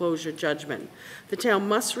foreclosure judgment. The town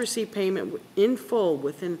must receive payment in full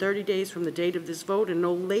within 30 days from the date of this vote and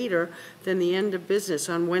no later than the end of business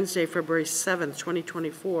on Wednesday, February 7th,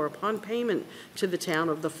 2024. Upon payment to the town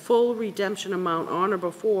of the full redemption amount on or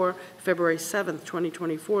before February 7th,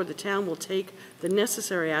 2024, the town will take the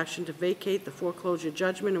necessary action to vacate the foreclosure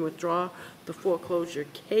judgment and withdraw the foreclosure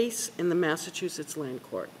case in the Massachusetts Land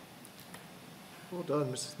Court. Well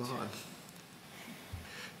done, Mrs. Mahan.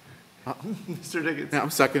 Mr. Diggins. Yeah,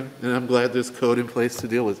 I'm second, and I'm glad there's code in place to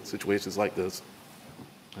deal with situations like this.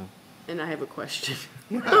 And I have a question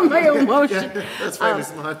on my own motion. Yeah, that's fine,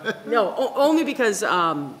 Mrs. Mahan. No, only because,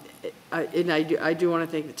 and I do want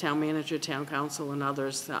to thank the town manager, town council, and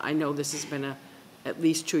others. I know this has been at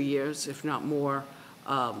least 2 years, if not more,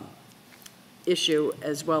 issue,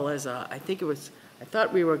 as well as I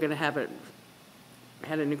thought we were going to had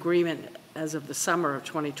an agreement as of the summer of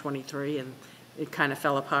 2023, and it kind of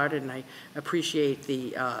fell apart. And I appreciate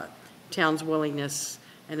the town's willingness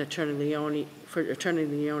and Attorney Leone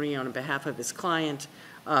on behalf of his client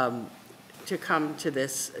to come to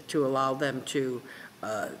this, to allow them to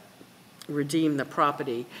redeem the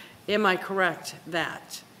property. Am I correct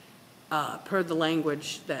that, per the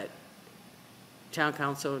language that town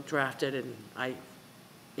council drafted and I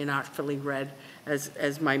inartfully read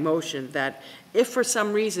as my motion, that if for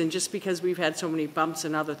some reason, just because we've had so many bumps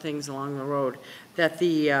and other things along the road, that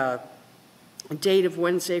the date of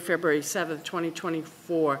Wednesday, February 7th,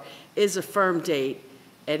 2024 is a firm date,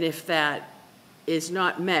 and if that is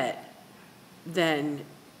not met, then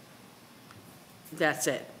that's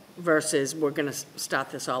it, versus we're going to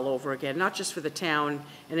start this all over again, not just for the town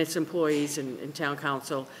and its employees and town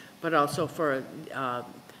council, but also for,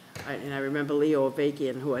 and I remember Leo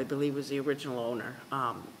Avakian, who I believe was the original owner,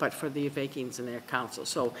 but for the Avakians and their council.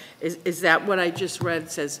 So is that what I just read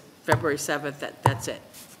says February 7th, that's it?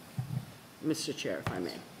 Mr. Chair, if I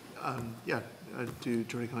may. Yeah, to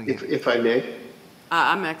Attorney Cunningham. If I may?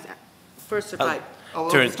 First, if I...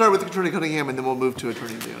 We'll start with Attorney Cunningham, and then we'll move to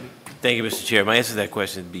Attorney Leone. Thank you, Mr. Chair. My answer to that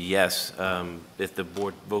question would be yes. If the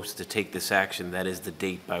board votes to take this action, that is the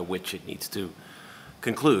date by which it needs to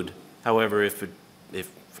conclude. However, if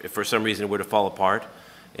for some reason it were to fall apart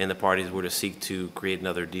and the parties were to seek to create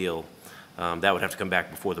another deal, that would have to come back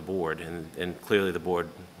before the board, and clearly the board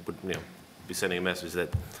would, be sending a message that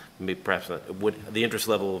maybe perhaps not, the interest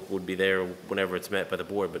level would be there whenever it's met by the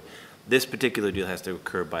board, but this particular deal has to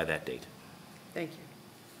occur by that date. Thank you.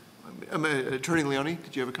 Attorney Leone,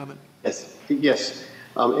 did you have a comment? Yes.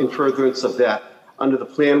 In furtherance of that, under the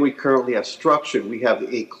plan we currently have structured, we have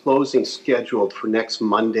a closing scheduled for next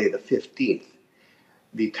Monday, the 15th.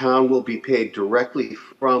 The town will be paid directly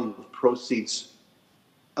from the proceeds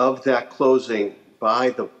of that closing by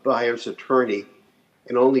the buyer's attorney,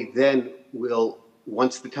 and only then will,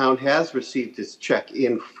 once the town has received its check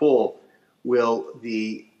in full, will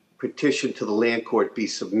the petition to the land court be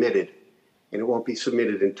submitted. And it won't be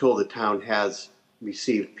submitted until the town has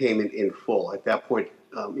received payment in full. At that point,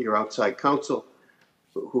 your outside counsel,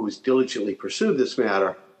 who has diligently pursued this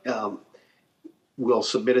matter, will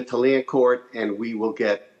submit it to land court, and we will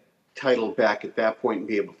get title back at that point and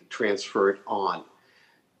be able to transfer it on.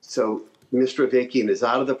 So Mr. Avakian is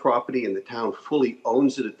out of the property, and the town fully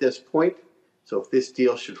owns it at this point. So if this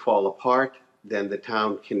deal should fall apart, then the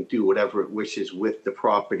town can do whatever it wishes with the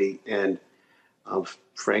property. And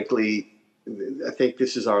frankly, I think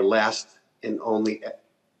this is our last and only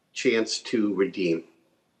chance to redeem.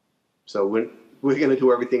 So we're going to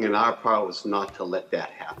do everything in our powers not to let that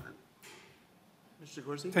happen. Mr.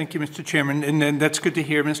 Corsi? Thank you, Mr. Chairman, and that's good to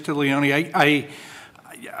hear, Mr. Leone.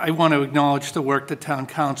 I want to acknowledge the work that Town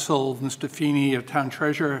Council, Mr. Feeney, our Town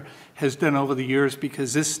Treasurer, has done over the years,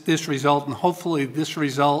 because this result, and hopefully this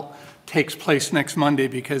result takes place next Monday,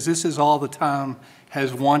 because this is all the town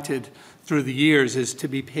has wanted through the years, is to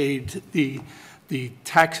be paid the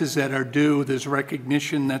taxes that are due. There's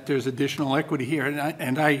recognition that there's additional equity here,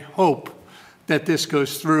 and I hope that this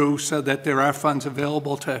goes through so that there are funds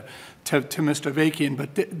available to Mr. Vakian.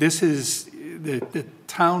 But this is, the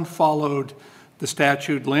town followed the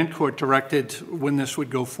statute, land court directed when this would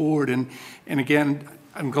go forward. And again,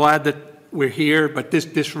 I'm glad that we're here, but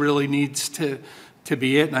this really needs to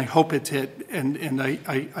be it, and I hope it's it, and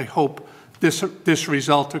I hope this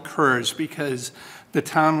result occurs, because the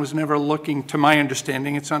town was never looking, to my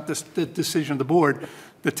understanding, it's not the decision of the board,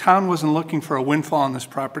 the town wasn't looking for a windfall on this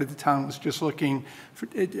property. The town was just looking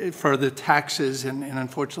for the taxes, and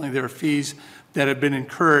unfortunately there are fees that have been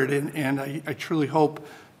incurred, and I truly hope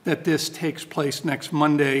that this takes place next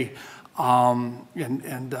Monday, and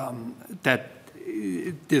that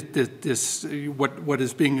this what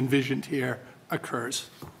is being envisioned here occurs.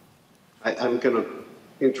 I'm going to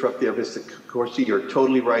interrupt there, Mr. Corsi. You're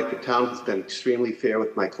totally right. The town has been extremely fair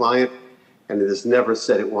with my client, and it has never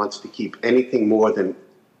said it wants to keep anything more than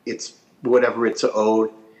it's whatever it's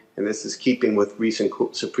owed. And this is keeping with recent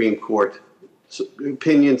Supreme Court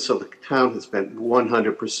opinion. So the town has been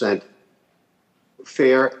 100%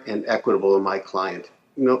 fair and equitable in my client.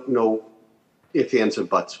 No ifs, ands, or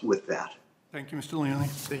buts with that. Thank you, Mr. Leone.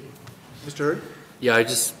 Thank you. Mr. Hurd? Yeah, I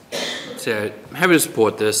just say I'm happy to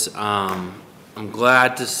support this. I'm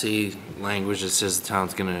glad to see language that says the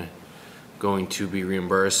town's going to be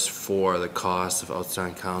reimbursed for the cost of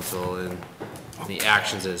outside counsel and the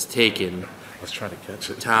actions that it's taken. Let's try to catch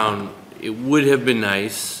it. Town, it would have been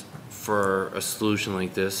nice for a solution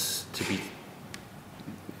like this to be,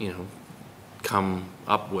 come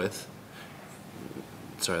up with.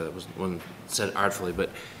 Sorry, that was one said artfully, but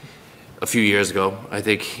a few years ago, I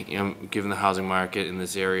think, given the housing market in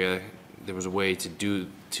this area, there was a way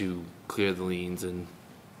to clear the liens and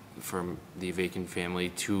from the vacant family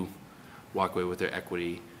to walk away with their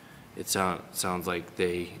equity. It sounds like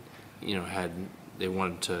they, they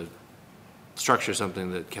wanted to structure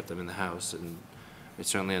something that kept them in the house, and I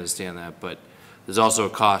certainly understand that. But there's also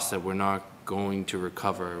a cost that we're not going to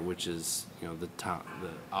recover, which is, the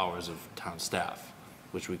hours of town staff,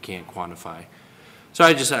 which we can't quantify. So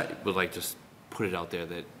I would like to put it out there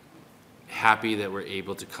that happy that we're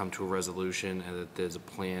able to come to a resolution and that there's a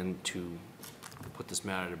plan to put this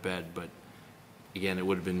matter to bed. But again, it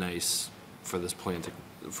would have been nice for this plan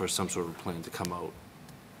for some sort of plan to come out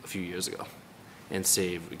a few years ago and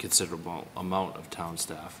save a considerable amount of town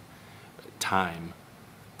staff time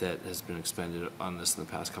that has been expended on this in the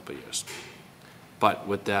past couple of years. But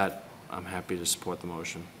with that, I'm happy to support the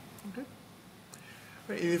motion. Okay.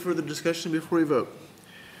 All right, any further discussion before we vote?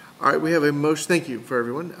 All right, we have a motion. Thank you for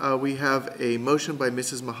everyone. We have a motion by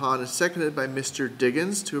Mrs. Mahan and seconded by Mr.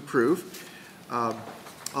 Diggins to approve. All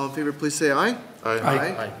in favor, please say aye. Aye.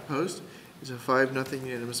 Aye. Opposed? It's a 5-0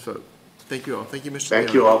 unanimous vote. Thank you all. Thank you, Mr.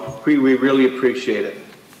 Thank you all. We really appreciate it.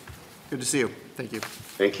 Good to see you. Thank you.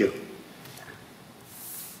 Thank you.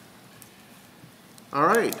 All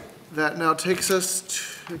right, that now takes us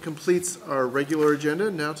to, completes our regular agenda,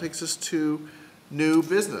 now takes us to new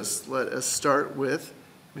business. Let us start with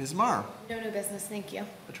Ms. Marr. No new business, thank you.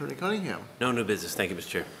 Attorney Cunningham. No new business. Thank you, Mr.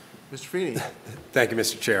 Chair. Mr. Feeney. Thank you,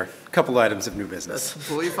 Mr. Chair. A couple items of new business. That's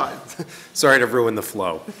completely fine. Sorry to ruin the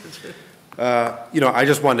flow. I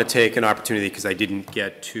just wanted to take an opportunity, because I didn't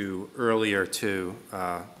get to earlier, to,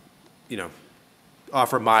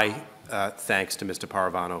 offer my thanks to Mr.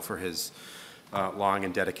 Paravano for his long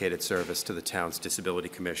and dedicated service to the town's Disability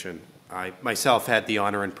Commission. I myself had the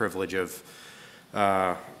honor and privilege of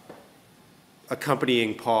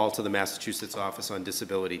accompanying Paul to the Massachusetts Office on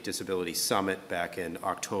Disability Summit back in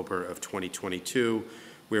October of 2022,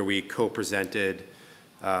 where we co-presented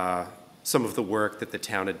some of the work that the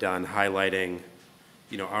town had done, highlighting,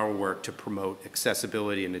 our work to promote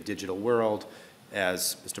accessibility in a digital world,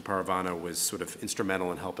 as Mr. Paravano was sort of instrumental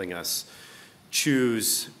in helping us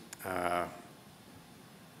choose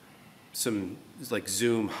some like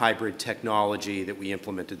Zoom hybrid technology that we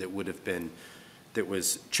implemented that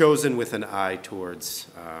was chosen with an eye towards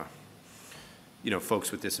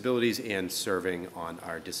folks with disabilities and serving on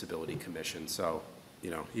our Disability Commission. So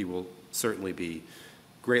he will certainly be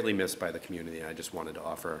greatly missed by the community, and I just wanted to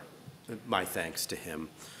offer my thanks to him.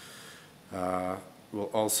 We'll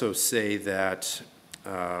also say that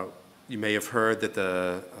you may have heard that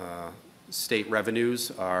the state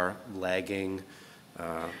revenues are lagging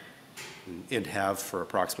and have for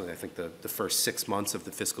approximately, I think, the first 6 months of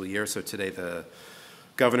the fiscal year. So today the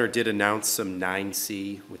governor did announce some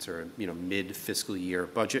 9C, which are mid-fiscal year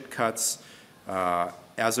budget cuts.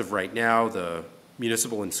 As of right now, the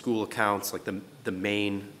municipal and school accounts, like the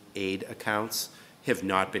main aid accounts, have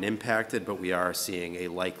not been impacted, but we are seeing a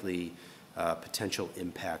likely potential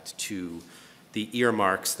impact to the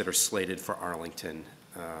earmarks that are slated for Arlington.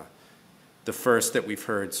 The first that we've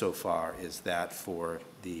heard so far is that for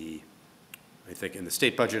I think in the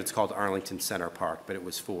state budget it's called Arlington Center Park, but it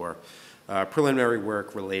was for preliminary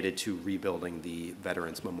work related to rebuilding the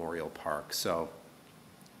Veterans Memorial Park. So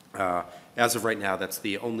as of right now, that's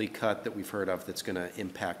the only cut that we've heard of that's going to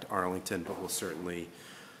impact Arlington, but we'll certainly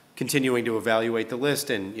continuing to evaluate the list,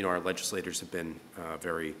 and our legislators have been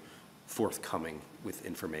very forthcoming with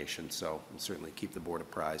information, so we'll certainly keep the board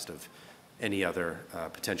apprised of any other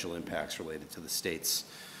potential impacts related to the state's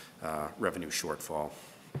revenue shortfall.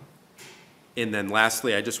 And then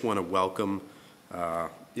lastly, I just want to welcome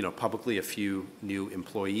publicly a few new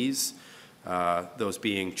employees, those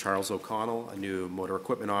being Charles O'Connell, a new motor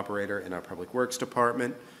equipment operator in our Public Works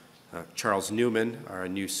Department, Charles Newman, our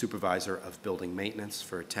new supervisor of building maintenance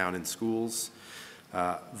for town and schools,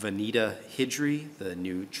 Vanita Hidry, the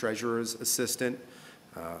new treasurer's assistant,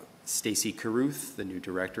 Stacy Caruth, the new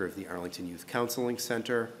director of the Arlington Youth Counseling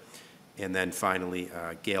Center, and then finally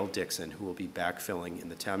Gail Dixon, who will be backfilling in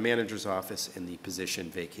the town manager's office in the position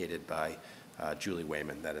vacated by Julie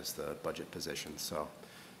Wayman. That is the budget position. So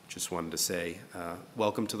just wanted to say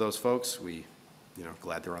welcome to those folks. We,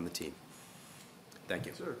 glad they're on the team. Thank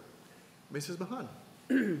you. Sir. Mrs. Mahan.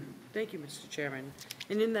 Thank you, Mr. Chairman.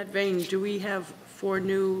 And in that vein, do we have 4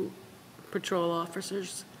 new patrol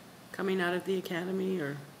officers coming out of the academy,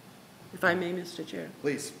 or if I may, Mr. Chair?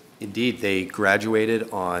 Please. Indeed, they graduated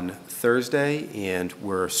on Thursday and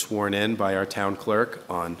were sworn in by our town clerk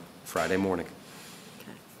on Friday morning.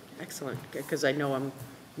 Okay, excellent, because I know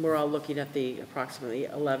we're all looking at the approximately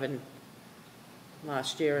 11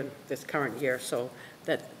 last year and this current year, so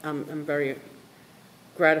that I'm very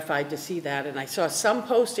gratified to see that. And I saw some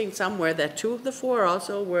posting somewhere that 2 of the 4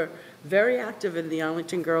 also were very active in the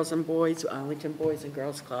Arlington Boys and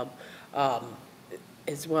Girls Club,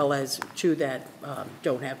 as well as 2 that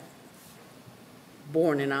don't have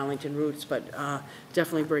born in Arlington roots, but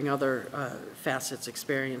definitely bring other facets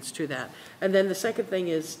experience to that. And then the second thing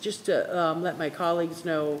is just to let my colleagues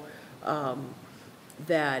know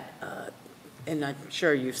that, and I'm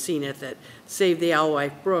sure you've seen it, that Save the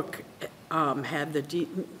Alewife Brook had the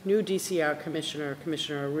new DCR commissioner,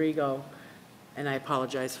 Commissioner Arrigo, and I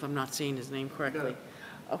apologize if I'm not saying his name correctly,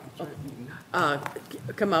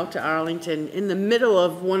 come out to Arlington in the middle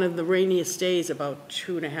of one of the rainiest days about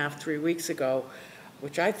 2.5, 3 weeks ago,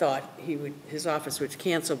 which I thought his office would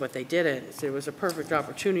cancel, but they didn't. So it was a perfect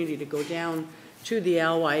opportunity to go down to the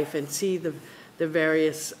Alewife and see the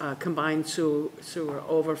various combined sewer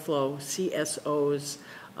overflow, CSOs,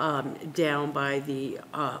 down by the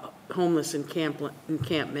homeless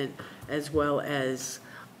encampment, as well as,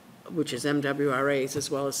 which is MWRA's, as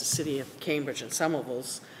well as the city of Cambridge and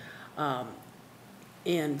Somerville's,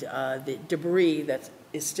 and the debris that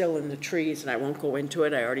is still in the trees, and I won't go into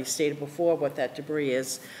it. I already stated before what that debris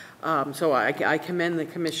is. So I commend the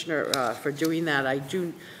commissioner for doing that.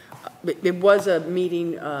 It was a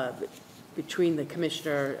meeting between the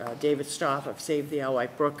commissioner, David Stoff of Save the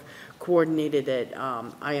Alewife Brook, coordinated it.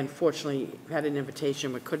 I unfortunately had an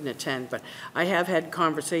invitation but couldn't attend, but I have had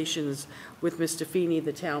conversations with Mr. Feeney,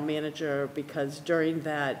 the town manager, because during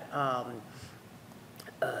that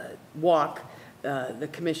walk, the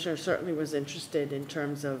commissioner certainly was interested in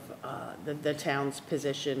terms of the town's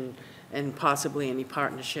position and possibly any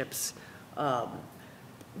partnerships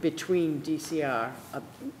between DCR,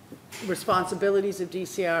 responsibilities of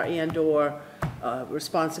DCR and/or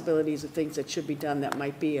responsibilities of things that should be done that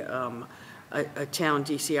might be a town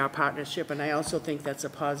DCR partnership. And I also think that's a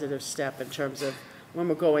positive step in terms of when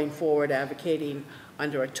we're going forward advocating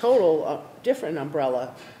under a total different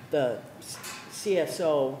umbrella, the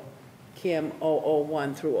CSO CAM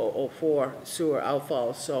 001 through 004 sewer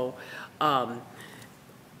outfalls. So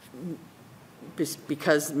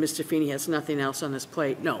because Mr. Feeney has nothing else on his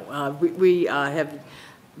plate, no, we have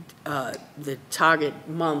the target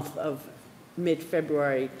month of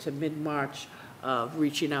mid-February to mid-March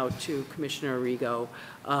reaching out to Commissioner Arrigo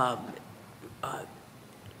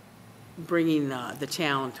bringing the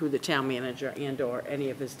town through the town manager and/or any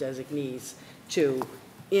of his designees to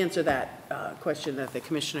answer that question that the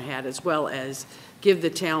commissioner had, as well as give the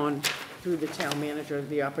town, through the town manager,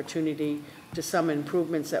 the opportunity to some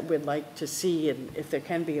improvements that we'd like to see, and if there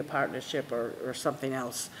can be a partnership or something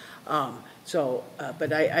else.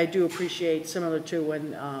 But I do appreciate, similar to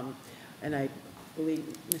when, and I believe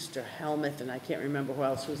Mr. Helmuth, and I can't remember who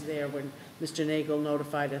else was there, when Mr. Nagel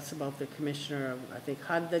notified us about the commissioner, I think,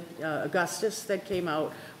 HUD, Augustus, that came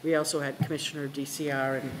out. We also had Commissioner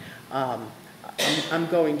DCR, and I'm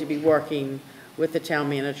going to be working with the town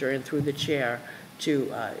manager and through the chair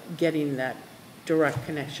to getting that direct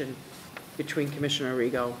connection between Commissioner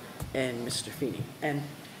Rigo and Mr. Feeney. And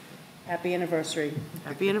happy anniversary.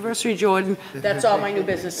 Happy anniversary, Jordan. That's all my new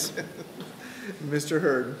business. Mr.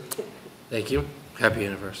 Hurd. Thank you. Happy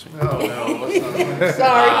anniversary. Oh, no, let's not.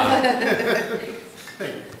 Sorry.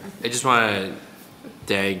 I just want to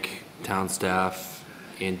thank town staff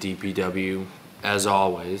and DPW, as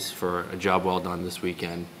always, for a job well done this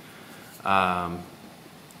weekend. You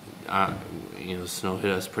know, snow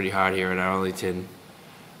hit us pretty hard here in Arlington.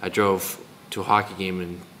 I drove to a hockey game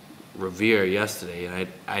in Revere yesterday, and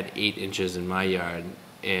I had 8 inches in my yard,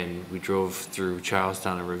 and we drove through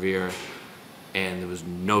Charlestown and Revere, and there was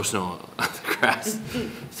no snow on the grass.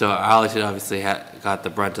 So Arlington obviously got the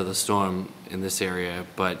brunt of the storm in this area,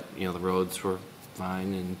 but, you know, the roads were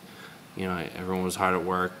fine, and, you know, everyone was hard at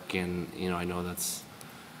work, and, you know, I know that's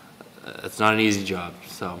not an easy job.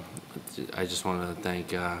 So I just want to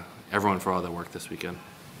thank everyone for all their work this weekend.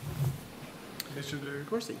 Mr.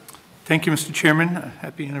 Corsi. Thank you, Mr. Chairman.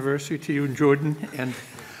 Happy anniversary to you and Jordan. And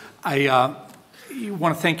I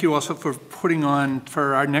want to thank you also for putting on,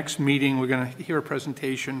 for our next meeting, we're going to hear a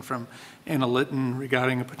presentation from Anna Litton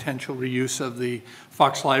regarding a potential reuse of the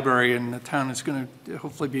Fox Library, and the town is going to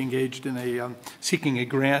hopefully be engaged in a seeking a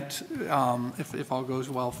grant, if all goes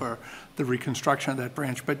well, for the reconstruction of that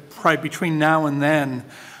branch. But probably between now and then,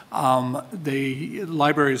 the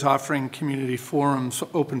library is offering community forums,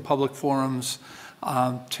 open public forums,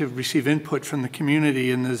 to receive input from the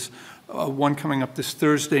community, and there's one coming up this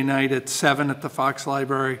Thursday night at 7 at the Fox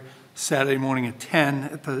Library, Saturday morning at 10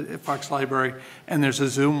 at the Fox Library, and there's a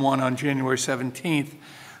Zoom one on January 17th.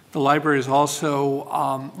 The library is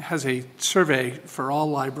also has a survey for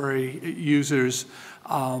all library users,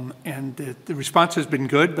 and the response has been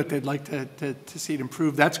good, but they'd like to see it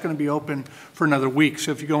improve. That's going to be open for another week.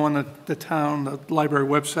 So if you go on the library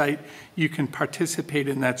website, you can participate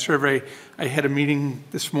in that survey. I had a meeting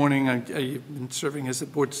this morning. I've been serving as the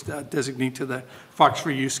board's designee to the Fox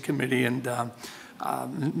Reuse Committee, and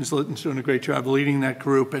Ms. Litton's doing a great job leading that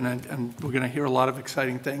group, and we're going to hear a lot of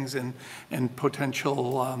exciting things and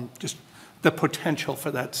potential, just the potential for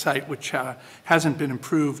that site, which hasn't been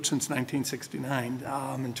improved since 1969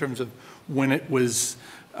 in terms of when it was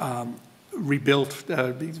rebuilt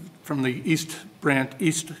from the East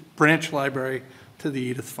Branch Library to the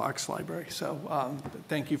Edith Fox Library. So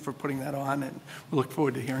thank you for putting that on, and we look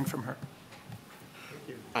forward to hearing from her.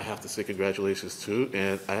 I have to say congratulations too,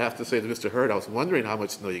 and I have to say to Mr. Hurd, I was wondering how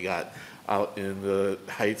much snow you got out in the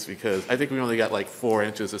Heights, because I think we only got like 4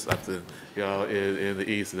 inches or something, you know, in the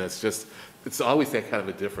East, and that's just, it's always that kind of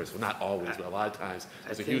a difference. Well, not always, but a lot of times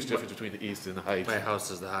there's a huge difference between the East and the Heights. My house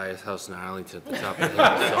is the highest house in Arlington at the top of the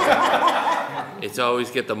hill, so it's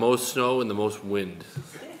always get the most snow and the most wind.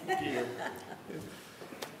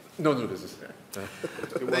 No new business.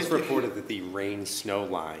 It was reported that the rain-snow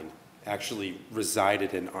line actually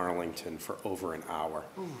resided in Arlington for over an hour.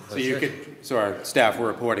 So our staff were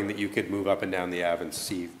reporting that you could move up and down the Ave and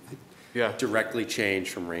see directly change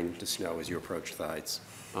from rain to snow as you approach the Heights.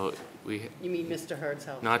 Oh, You mean Mr. Hurd's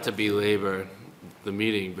house? not to belabor the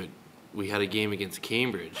meeting, but we had a game against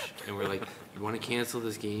Cambridge, and we're like, you want to cancel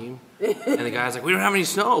this game? And the guy's like, we don't have any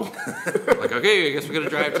snow. Like, okay, I guess we're going to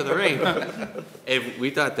drive to the rink. And we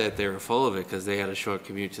thought that they were full of it because they had a short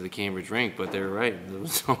commute to the Cambridge rink, but they were right. There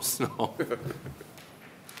was no snow.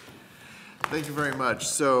 Thank you very much.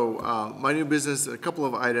 So my new business, a couple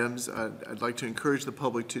of items. I'd like to encourage the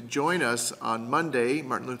public to join us on Monday,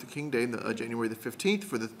 Martin Luther King Day, January the 15th,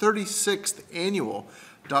 for the 36th annual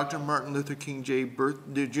Dr. Martin Luther King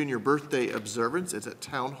Jr. birthday observance. It's at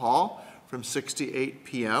Town Hall from 6 to 8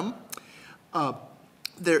 p.m.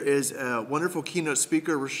 There is a wonderful keynote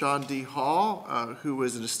speaker, Rashawn D. Hall, who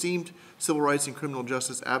is an esteemed civil rights and criminal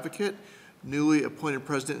justice advocate, newly appointed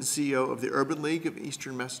president and CEO of the Urban League of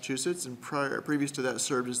Eastern Massachusetts, and previous to that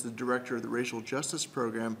served as the director of the Racial Justice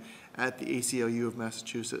Program at the ACLU of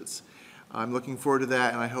Massachusetts. I'm looking forward to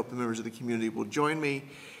that, and I hope the members of the community will join me.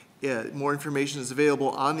 More information is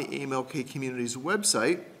available on the AMLK Community's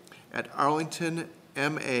website at arlington.mlk.org.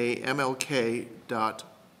 mamlk.org.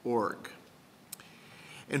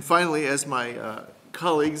 And finally, as my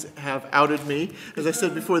colleagues have outed me, as I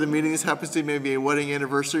said before the meeting, this happens to be maybe a wedding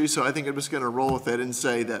anniversary, so I think I'm just going to roll with it and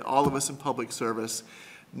say that all of us in public service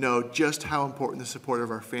know just how important the support of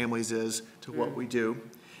our families is to what we do.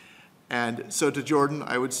 And so to Jordan,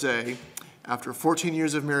 I would say, after 14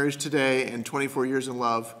 years of marriage today and 24 years in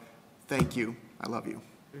love, thank you. I love you.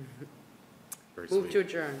 Move to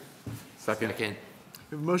adjourn. Second. We have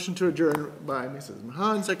a motion to adjourn by Mrs.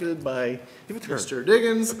 Mahan, seconded by Mr.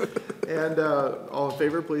 Diggins. And all in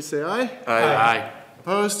favor, please say aye. Aye.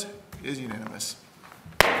 Opposed? It is unanimous.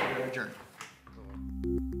 We are adjourned.